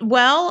right.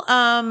 Well,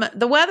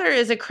 the weather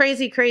is a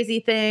crazy, crazy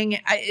thing.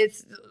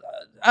 It's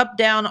up,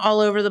 down, all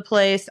over the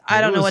place.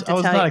 I don't know what to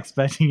tell you. I was not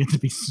expecting it to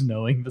be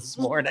snowing this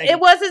morning. It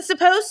wasn't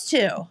supposed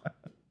to.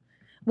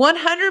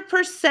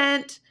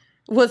 100%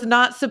 was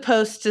not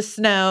supposed to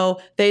snow.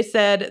 They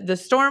said the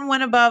storm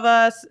went above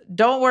us.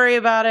 Don't worry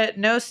about it.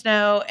 No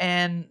snow.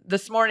 And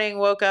this morning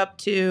woke up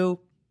to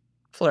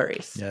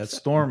flurries. Yeah,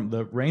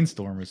 the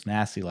rainstorm was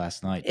nasty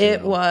last night.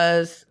 It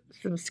was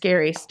some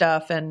scary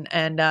stuff.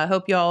 And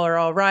hope y'all are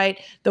all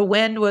right. The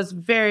wind was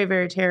very,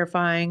 very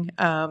terrifying.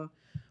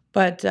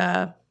 But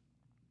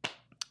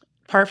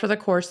par for the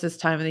course this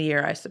time of the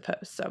year, I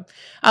suppose. So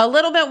a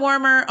little bit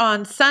warmer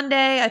on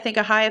Sunday. I think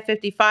a high of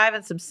 55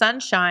 and some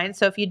sunshine.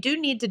 So if you do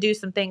need to do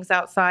some things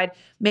outside,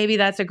 maybe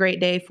that's a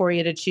great day for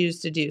you to choose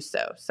to do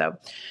so. So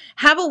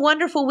have a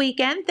wonderful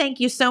weekend.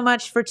 Thank you so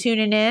much for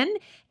tuning in.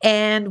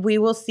 And we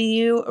will see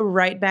you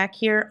right back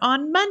here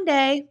on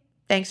Monday.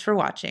 Thanks for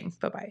watching.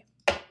 Bye-bye.